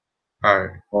 All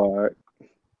right.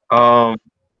 I'm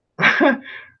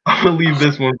gonna leave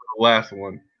this one for the last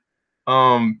one.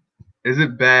 Is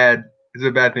it bad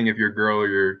thing if your girl or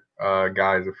your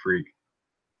guy is a freak?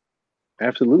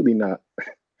 Absolutely not.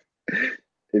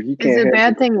 If you can't. Is it a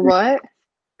bad thing? What?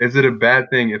 Is it a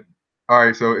bad thing if? All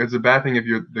right, so it's a bad thing if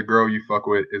the girl you fuck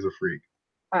with is a freak.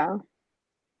 Oh.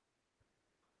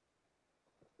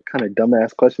 What kind of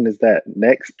dumbass question is that?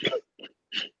 Next.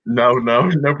 No,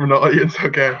 from the audience.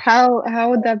 Okay. How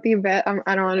would that be bad?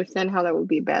 I don't understand how that would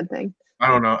be a bad thing. I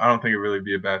don't know. I don't think it really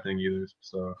be a bad thing either.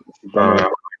 So.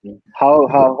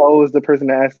 How old was the person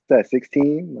that asked that?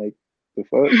 16? Like the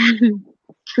fuck?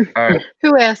 All right.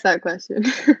 Who asked that question?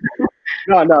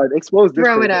 No, expose this.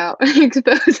 Throw it out.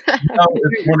 Expose that. No,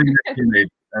 it's one of your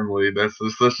teammates, Emily. Let's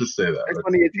just say that. It's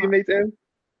one of your teammates, Em?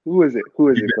 Who is it,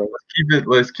 bro?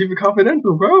 Let's keep it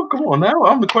confidential, bro. Come on now.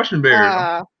 I'm the question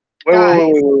bearer.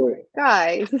 Wait.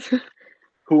 Guys.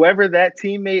 Whoever that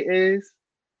teammate is,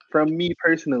 from me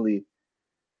personally,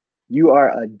 you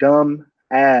are a dumb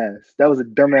ass. That was a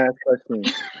dumb ass question.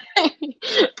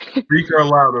 Freaks are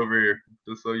allowed over here,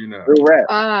 just so you know. Real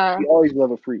rap. We always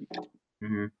love a freak.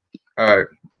 Mm-hmm. All right.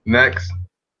 Next.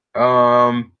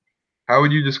 How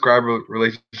would you describe a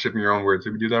relationship in your own words?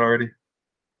 Did we do that already?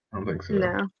 I don't think so.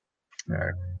 No. All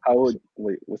right.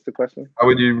 What's the question? How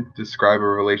would you describe a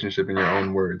relationship in your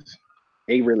own words?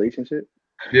 A relationship?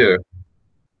 Yeah.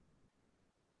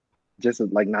 Just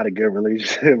like not a good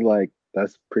relationship. Like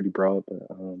that's pretty broad,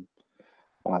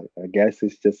 but I guess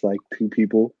it's just like two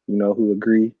people, who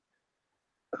agree,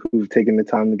 who've taken the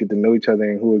time to get to know each other,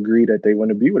 and who agree that they want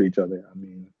to be with each other. I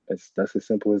mean, that's as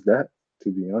simple as that,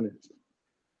 to be honest.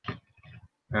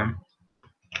 Yeah.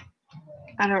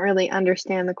 I don't really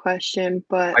understand the question,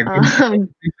 but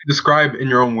describe in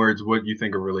your own words what you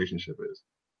think a relationship is.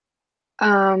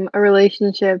 A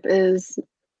relationship is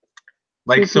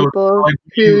like two people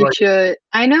who should.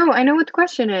 I know what the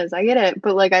question is. I get it,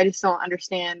 but like I just don't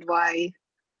understand why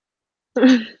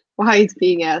it's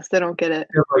being asked. I don't get it.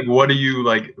 Like, what do you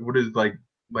like? What is like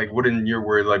what in your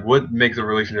words? Like, what makes a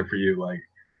relationship for you?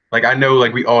 Like I know,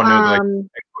 like we all know the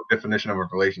definition of a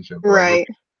relationship, right?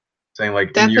 Saying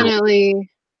like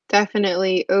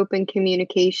definitely open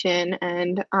communication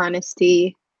and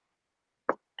honesty,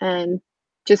 and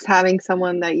just having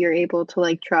someone that you're able to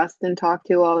like trust and talk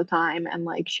to all the time and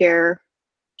like share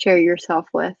yourself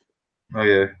with. Oh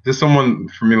yeah, just someone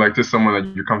for me, like just someone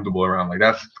that you're comfortable around. Like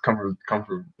that's comfort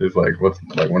is like what's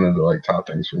like one of the like top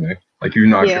things for me. Like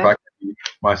if I can't be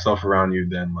myself around you,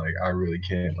 then like I really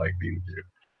can't like be with you.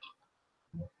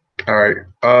 All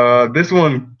right, this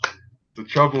one, the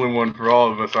troubling one for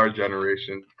all of us, our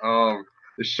generation.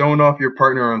 Is showing off your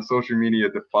partner on social media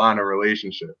define a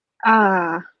relationship?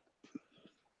 I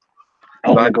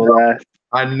want to go last.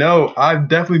 I know. I've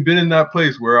definitely been in that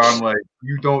place where I'm like,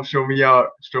 you don't show me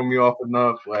off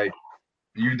enough. Like,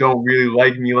 you don't really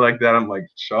like me like that. I'm like,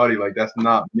 shawty, like that's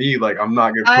not me. Like I'm not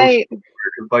gonna post I because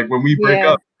like when we break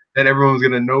yeah. up, then everyone's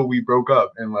gonna know we broke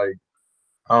up, and like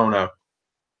I don't know,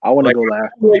 I want to like go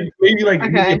last.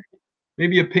 Okay.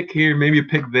 maybe a pic here, maybe a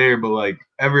pic there, but like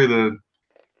ever the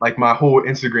like my whole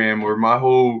Instagram or my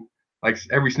whole like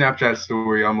every Snapchat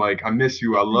story, I'm like, I miss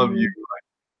you, I love you. Mhm. Like,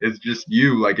 it's just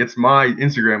you. Like it's my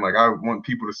Instagram. Like I want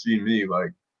people to see me,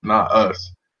 like not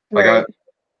us. Like Right.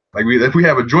 if we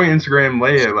have a joint Instagram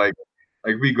layer, like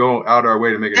we go out our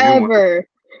way to make a new one. Ever.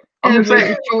 I'm just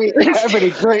saying, Joint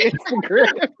Everybody great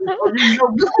Instagram. you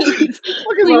know, Please,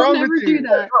 What is please wrong never with do you?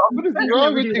 that. What is Please wrong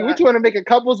never with do you? that. What you want to make a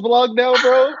couples vlog now,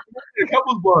 bro?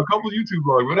 couples blog, couples YouTube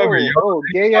blog, whatever. Yo,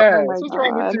 Gay ass. Oh my What's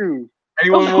wrong with God. you?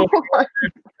 anyone want to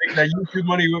make that YouTube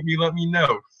money with me? Let me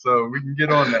know so we can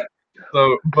get on that.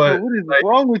 So, Bro, but what is like,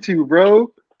 wrong with you,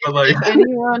 bro? but like,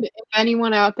 If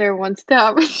anyone out there wants to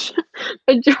have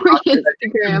a joint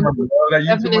Instagram, that YouTube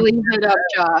definitely money, hit up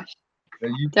Josh. that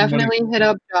YouTube Definitely money, hit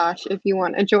up Josh if you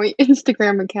want a joint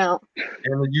Instagram account.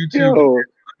 and the YouTube. Yo, Let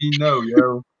me know,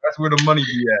 yo. That's where the money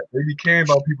be at. They be caring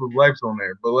about people's lives on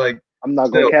there, but like, I'm not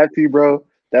still, gonna cap to you, bro.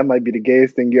 That might be the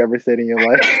gayest thing you ever said in your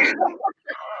life.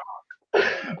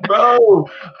 bro,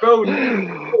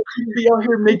 you be out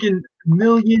here making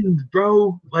millions,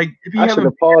 bro. Like, if you I should have a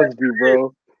have paused you,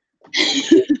 bro.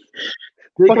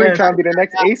 big Fucking ass, trying to be the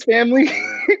next Ace family.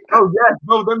 oh yeah,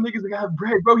 bro, them niggas got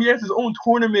bread, bro. He has his own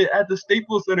tournament at the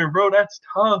Staples Center, bro. That's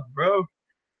tough, bro.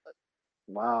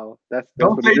 Wow, that's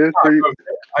Don't what say it it's is not, for you. bro.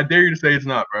 I dare you to say it's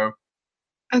not, bro.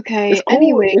 Okay. It's cool.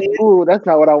 Anyway, It's cool. That's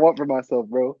not what I want for myself,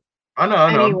 bro. I know.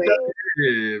 anyway,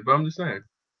 Yeah, but I'm just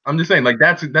saying, like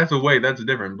that's a way, that's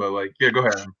different. But like, yeah, go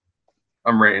ahead.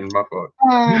 I'm ranting. My fault.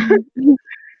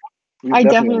 We I definitely on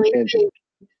a definitely tangent.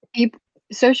 think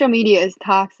social media is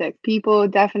toxic. People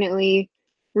definitely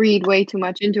read way too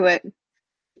much into it,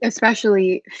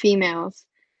 especially females.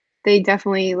 They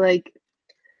definitely like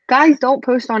guys don't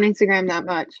post on Instagram that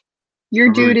much. Your I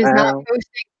really, dude is not Wow.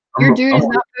 posting. I'm, Your dude I'm, is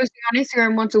not posting on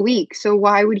Instagram once a week. So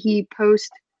why would he post?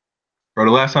 bro.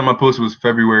 The last time I posted was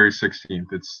February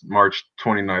 16th. It's March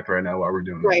 29th right now while we're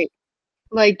doing this. Right.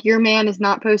 Like your man is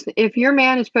not posting. If your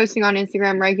man is posting on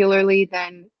Instagram regularly,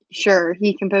 then sure,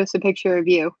 he can post a picture of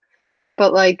you.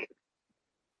 But like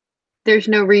there's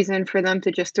no reason for them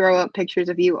to just throw up pictures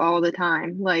of you all the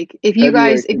time. Like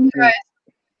February 16th.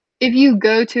 if you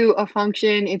go to a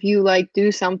function, if you like do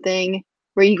something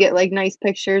where you get like nice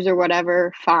pictures or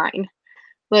whatever, fine.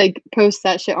 Like post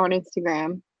that shit on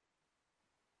Instagram.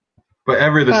 But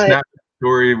ever the But Snap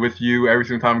story with you every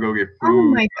single time I go get oh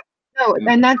food. my God,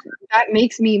 no, and that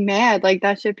makes me mad. Like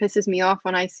that shit pisses me off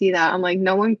when I see that. I'm like,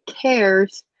 no one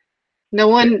cares. No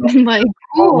one like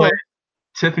Oh, cool. like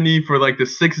Tiffany for like the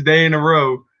 6th day in a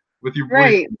row with your boyfriend.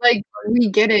 Right. Like we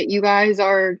get it. You guys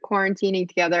are quarantining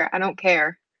together. I don't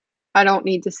care. I don't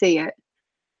need to see it.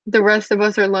 The rest of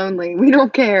us are lonely. We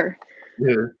don't care.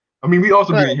 Yeah. I mean, we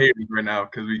also But being haters right now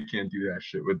because we can't do that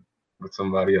shit with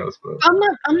somebody else. But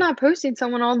I'm not posting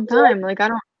someone all the time. Like I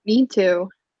don't need to.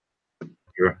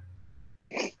 yeah.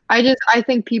 I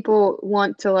think people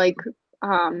want to like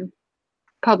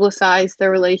publicize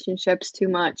their relationships too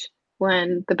much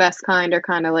when the best kind are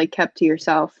kind of like kept to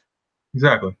yourself.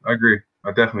 Exactly. I agree. I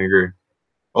definitely agree.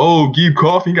 Oh, Gabe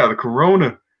coughing. Got the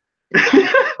corona.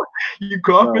 You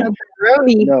coughing? No,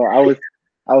 Pepperoni. no,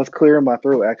 I was clearing my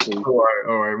throat actually.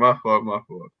 All right. My fault. All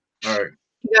right.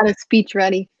 You got a speech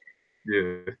ready.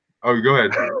 Yeah. Oh, go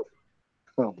ahead.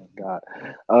 Oh my God.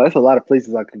 There's a lot of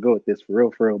places I could go with this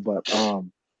for real, but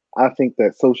I think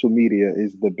that social media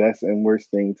is the best and worst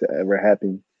thing to ever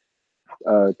happen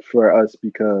for us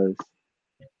because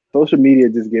social media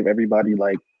just give everybody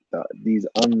like these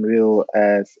unreal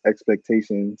ass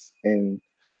expectations, and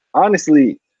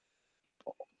honestly,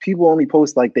 people only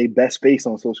post like their best face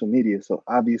on social media, so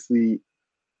obviously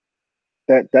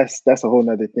that's a whole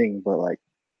nother thing. But like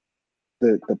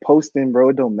the posting, bro,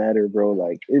 it don't matter, bro.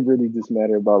 Like it really just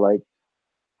matter about like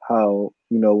how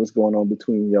what's going on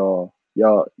between y'all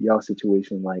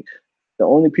situation. Like the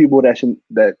only people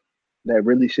that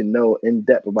really should know in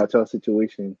depth about y'all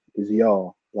situation is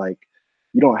y'all. Like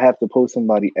you don't have to post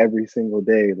somebody every single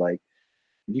day. Like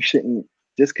you shouldn't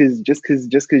just cause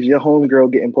your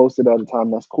homegirl getting posted all the time.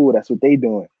 That's cool. That's what they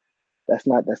doing. That's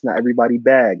not everybody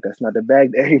bag. That's not the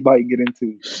bag that everybody get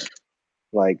into.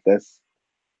 Like that's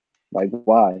like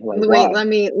why? Like Wait, why?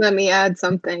 let me add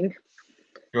something.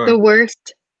 Go The ahead.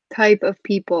 worst type of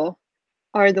people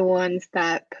are the ones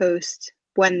that post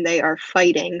when they are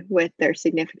fighting with their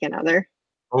significant other.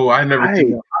 Oh, I never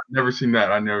seen Right. that. I've never seen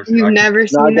that. I never seen. You've I never No, I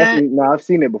seen that? definitely no, I've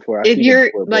seen it before. I've If seen it you're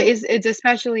before, like bro. it's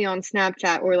especially on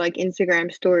Snapchat or like Instagram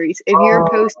stories. If you're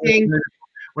posting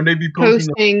when they be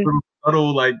posting Posting little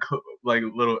subtle like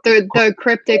little the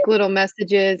cryptic little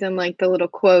messages and like the little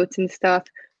quotes and stuff.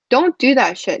 Don't do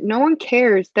that shit. No one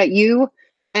cares that you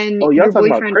and Oh, y'all your talking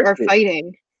about boyfriend are cryptic?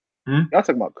 fighting. Y'all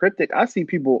talking about cryptic? I see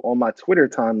people on my Twitter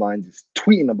timeline just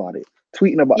tweeting about it,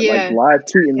 like Yeah. live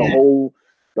tweeting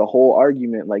the whole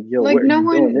argument. Like, yo, Like what are no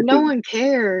you doing? one, no one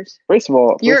cares. First of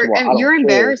all, I You're don't care.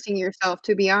 embarrassing yourself,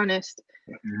 to be honest.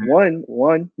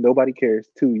 One, nobody cares.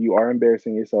 Two, you are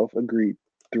embarrassing yourself. Agreed.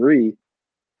 Three,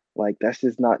 like that's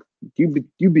just not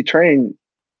you betraying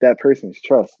that person's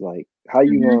trust. Like, how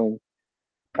you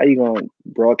gonna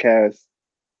broadcast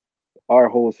our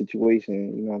whole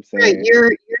situation? You know what I'm Right, saying?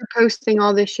 you're posting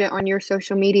all this shit on your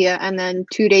social media, and then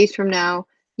 2 days from now,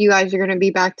 you guys are gonna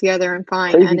be back together and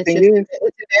fine, Crazy and it's thing just is,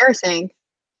 it's embarrassing.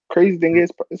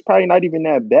 it's probably not even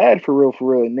that bad for real.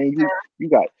 And then you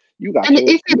got And your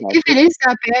if it is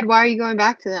that bad, why are you going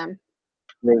back to them?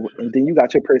 and then you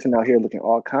got your person out here looking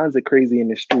all kinds of crazy in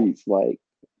the streets. Like,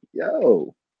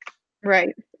 yo,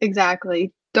 Right,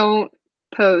 exactly. Don't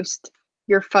post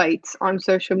your fights on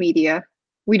social media.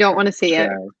 We don't want to see it.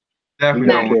 trash. We definitely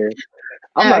don't don't. care.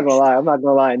 I'm not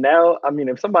gonna lie. Now, I mean,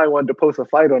 if somebody wanted to post a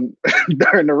fight on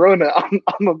during the Rona, I'm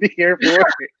gonna be here for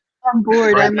it. I'm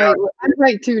bored. Right I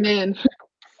might tune in.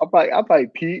 I'll probably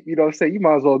Pete. You know what I'm saying? You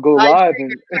might as well go live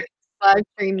and Live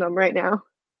stream them right now.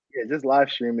 yeah, just live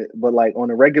stream it. But like on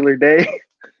a regular day,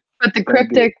 But the don't do it.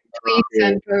 cryptic tweets Yeah.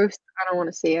 and posts, I don't want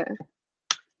to see it.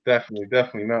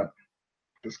 Definitely not.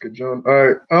 That's good, John. All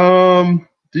right.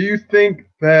 Do you think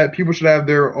that people should have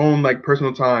their own like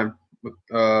personal time with,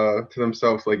 to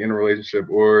themselves, like in a relationship,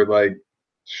 or like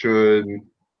should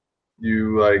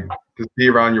you like just be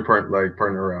around your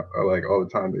partner like all the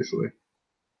time, basically?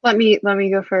 Let me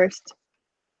go first.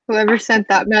 Whoever sent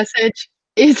that message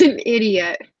is an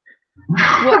idiot.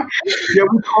 What? Yeah,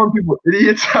 we calling people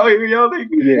idiots out here, yo.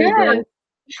 Yeah, bro.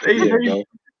 They Yeah, bro.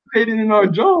 hating in our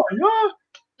jaw, yeah.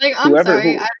 Like, I'm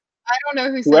sorry. I don't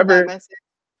know who sent that message.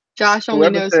 Josh only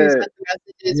knows who sent the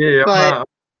messages. Yeah,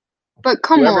 but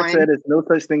come whoever on. said there's no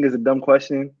such thing as a dumb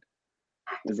question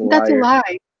is a That's liar. a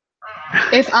lie.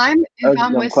 If I'm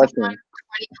with someone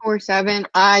 24/7,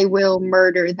 I will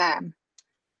murder them.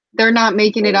 They're not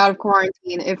making it out of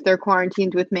quarantine if they're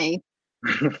quarantined with me.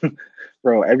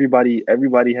 Bro, everybody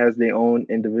has their own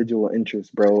individual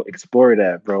interests, bro. Explore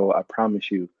that, bro. I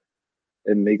promise you.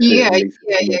 It makes it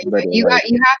better.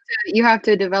 You have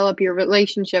to develop your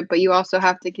relationship, but you also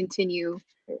have to continue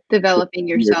developing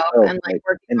yourself and like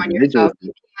working on yourself.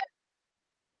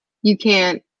 You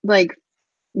can't like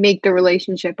make the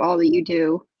relationship all that you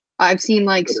do. I've seen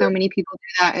like so many people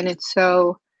do that, and it's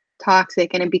so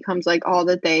toxic, and it becomes like all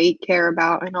that they care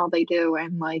about and all they do,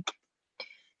 and like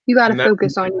you got to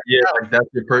focus on yourself. Yeah, like that's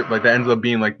your like that ends up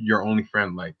being like your only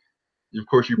friend. Like, of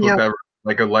course, you put that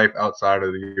like a life outside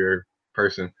of your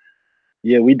person.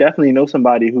 Yeah, we definitely know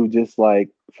somebody who just like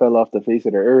fell off the face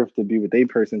of the earth to be with a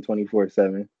person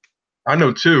 24/7. I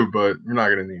know too, but we're not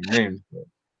gonna name names. But.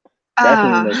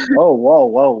 Definitely know. Oh,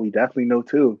 whoa! We definitely know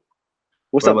too.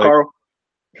 What's up, Carl?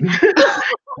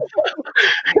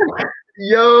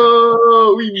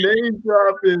 Yo, we name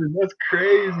dropping. That's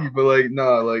crazy, but like,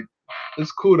 nah, like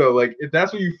it's cool though. Like, if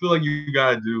that's what you feel like you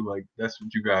gotta do, like that's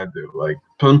what you gotta do. Like,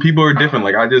 some people are different.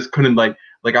 Like, I just couldn't like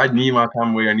I need my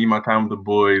time away. I need my time with the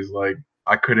boys. Like,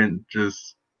 I couldn't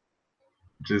just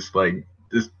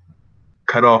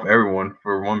cut off everyone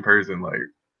for one person.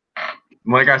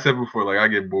 Like I said before, like I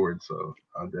get bored, so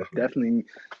I definitely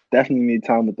need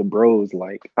time with the bros.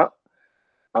 Like, I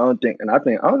don't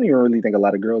even really think a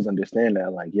lot of girls understand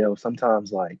that. Like, yo,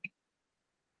 sometimes like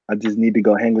I just need to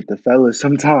go hang with the fellas.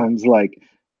 Sometimes like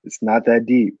it's not that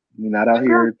deep. We're not out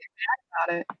here.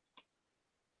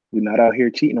 We're not out here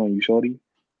cheating on you, shorty.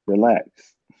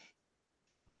 Relax.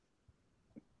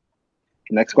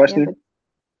 Next question.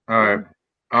 All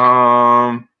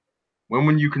right. When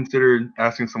would you consider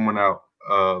asking someone out?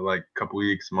 Like a couple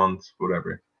weeks, months,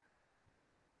 whatever.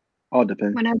 All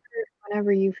depends.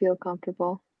 Whenever you feel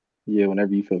comfortable. Yeah,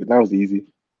 whenever you feel. That was easy.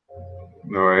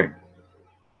 All right.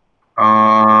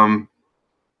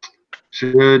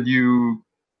 Should you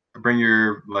bring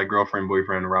your like girlfriend,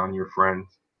 boyfriend around your friends,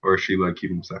 or should you like keep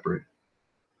them separate?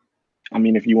 I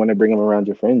mean, if you want to bring them around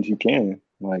your friends, you can.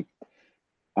 Like,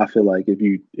 I feel like if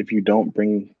you don't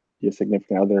bring your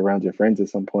significant other around your friends at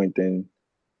some point, then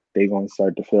they're gonna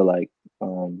start to feel like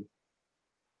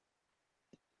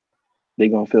they're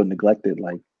gonna feel neglected.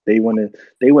 Like they wanna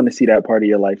see that part of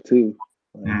your life too.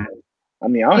 Like, I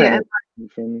mean, I don't have you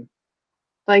feel me?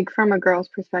 Like from a girl's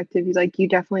perspective, you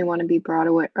definitely want to be brought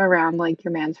around like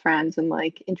your man's friends and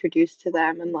like introduced to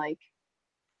them, and like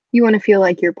you want to feel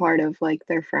like you're part of like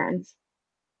their friends.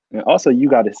 And also, you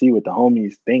got to see what the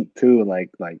homies think too. Like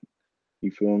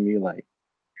you feel me? Like,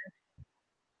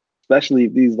 especially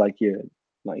if these like your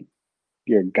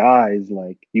guys,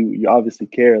 like you obviously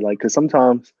care. Like, cause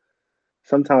sometimes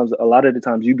a lot of the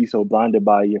times you be so blinded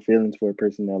by your feelings for a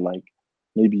person that like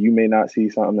maybe you may not see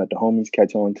something that the homies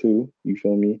catch on to. You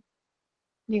feel me?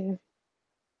 Yeah.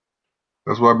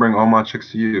 That's why I bring all my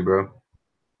chicks to you, bro.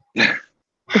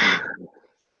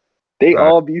 They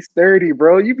all be sturdy,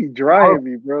 bro. You be drying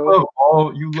me, bro.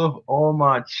 You love all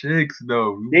my chicks,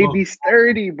 though. They be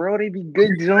sturdy, bro. They be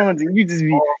good Johns, and you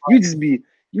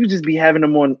just be having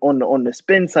them on the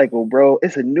spin cycle, bro.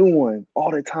 It's a new one all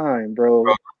the time, bro.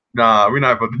 Nah, we're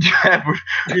not about to do that.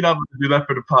 We're not about to do that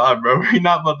for the pod, bro. We're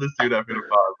not about to do that for the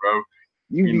pod, bro.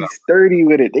 You be sturdy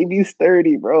with it. They be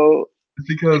sturdy, bro. It's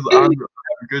because I have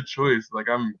a good choice. Like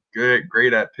I'm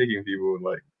great at picking people.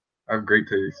 Like I have great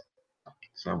taste.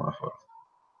 It's not my fault.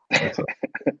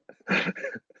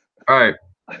 All right.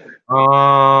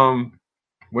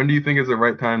 When do you think is the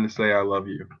right time to say I love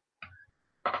you?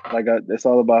 Like it's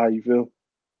all about how you feel.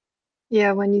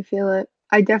 Yeah, when you feel it.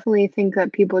 I definitely think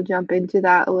that people jump into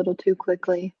that a little too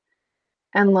quickly.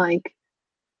 And like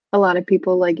a lot of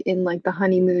people like in like the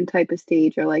honeymoon type of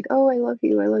stage are like, "Oh, I love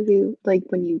you. I love you." Like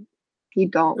when you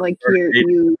don't like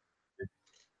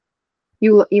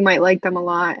you might like them a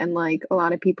lot, and like a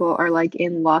lot of people are like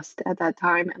in lust at that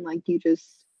time, and like you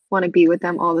just want to be with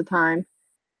them all the time.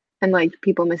 And like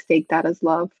people mistake that as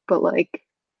love, but like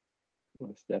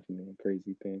that's definitely a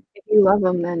crazy thing. If you love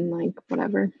them, then like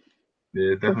whatever.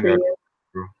 Yeah, definitely.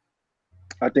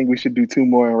 I think we should do 2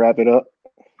 more and wrap it up.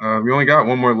 We only got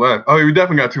 1 more left. Oh, we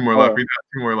definitely got 2 more left. We got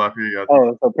 2 more left.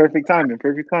 So perfect timing.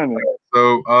 Perfect timing.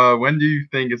 So, when do you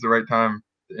think is the right time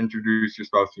to introduce your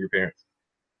spouse to your parents,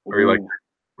 or your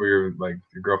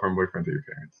girlfriend, boyfriend to your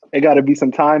parents? It got to be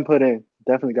some time put in.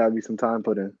 Definitely got to be some time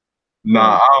put in.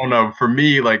 Nah, I don't know. For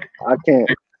me, like I can't.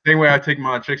 Same way I take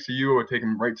my chicks to you, or take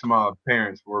them right to my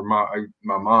parents or my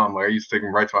mom. Like I used to take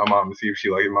them right to my mom to see if she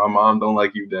like. If my mom don't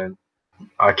like you, then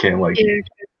I can't like you.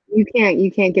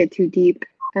 You can't get too deep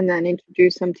and then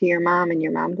introduce them to your mom, and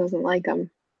your mom doesn't like them.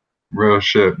 Real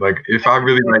shit. Like if I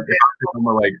really like, if I'm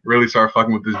gonna like really start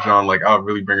fucking with this John, like I'll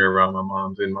really bring her around my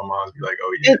mom's, and my mom's be like,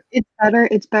 oh yeah.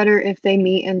 It's better if they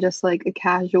meet in just like a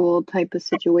casual type of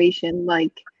situation,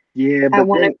 like. Yeah, at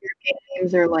one of your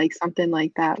games or like something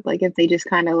like that. Like if they just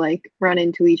kind of like run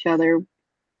into each other,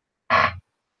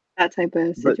 that type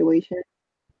of situation.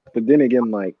 But then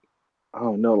again, like I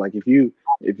don't know, like if you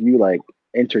like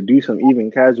introduce them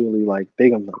even casually, like they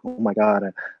gonna be like, oh my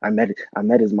god, I met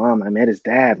his mom, I met his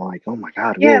dad. I'm like, oh my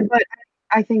god. Yeah, really? but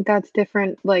I think that's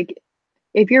different. Like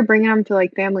if you're bringing them to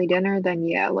like family dinner, then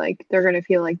yeah, like they're gonna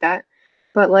feel like that.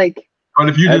 But like, but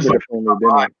if you just like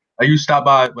you stop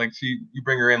by, like you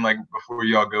bring her in like before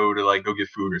y'all go to like go get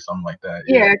food or something like that.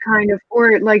 Yeah, kind of.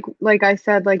 Or like I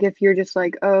said, like if you're just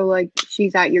like, oh, like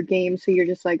she's at your game, so you're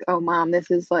just like, oh, mom, this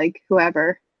is like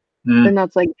whoever. Then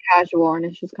that's like casual, and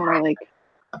it's just kind of like.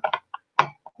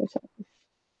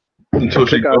 Until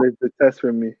the cookout is the test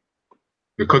for me.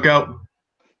 The cookout.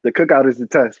 The cookout is the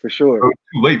test for sure. Oh,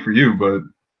 too late for you, but.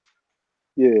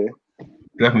 Yeah.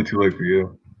 Definitely too late for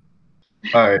you.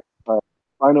 All right.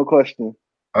 Final question.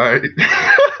 All right.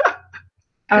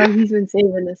 Oh, he's been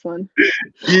saving this one.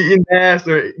 Eating ass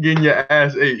or getting your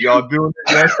ass ate? Y'all doing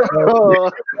it? Yes. No?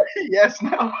 Yes.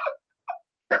 No.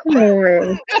 Come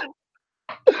on.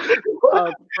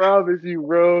 I promise you,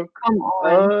 bro. Come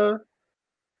on.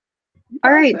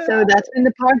 All right, so that's been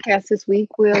the podcast this week.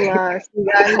 We'll see you guys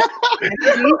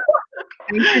next week.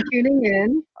 Thanks for tuning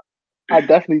in. I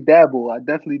definitely dabble. All right.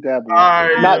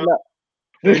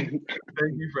 Thank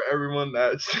you for everyone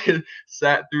that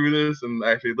sat through this and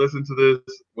actually listened to this.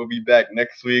 We'll be back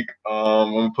next week.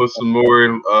 I'm gonna post some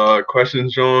more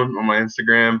questions, John, on my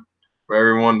Instagram for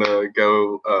everyone to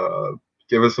go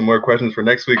give us some more questions for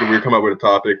next week, and we'll come up with a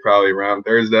topic probably around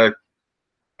Thursday.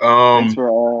 Thanks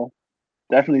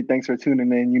for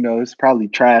tuning in. You know, it's probably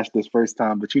trash this first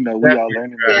time, but you know, we all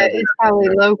learning. Yeah, it's probably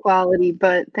low quality,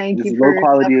 but thank you. Low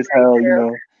quality as hell, you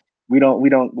know. We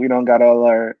don't got all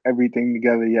our everything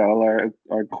together yet, all our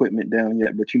equipment down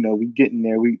yet, but you know, we getting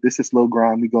there. This is slow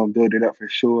grind. We gonna build it up for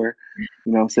sure.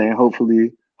 You know what I'm saying?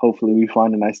 Hopefully we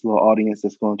find a nice little audience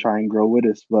that's gonna try and grow with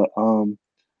us. But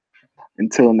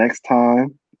until next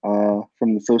time,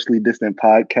 from the Socially Distant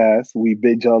Podcast, we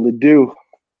bid y'all adieu.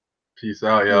 Peace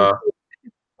out, y'all.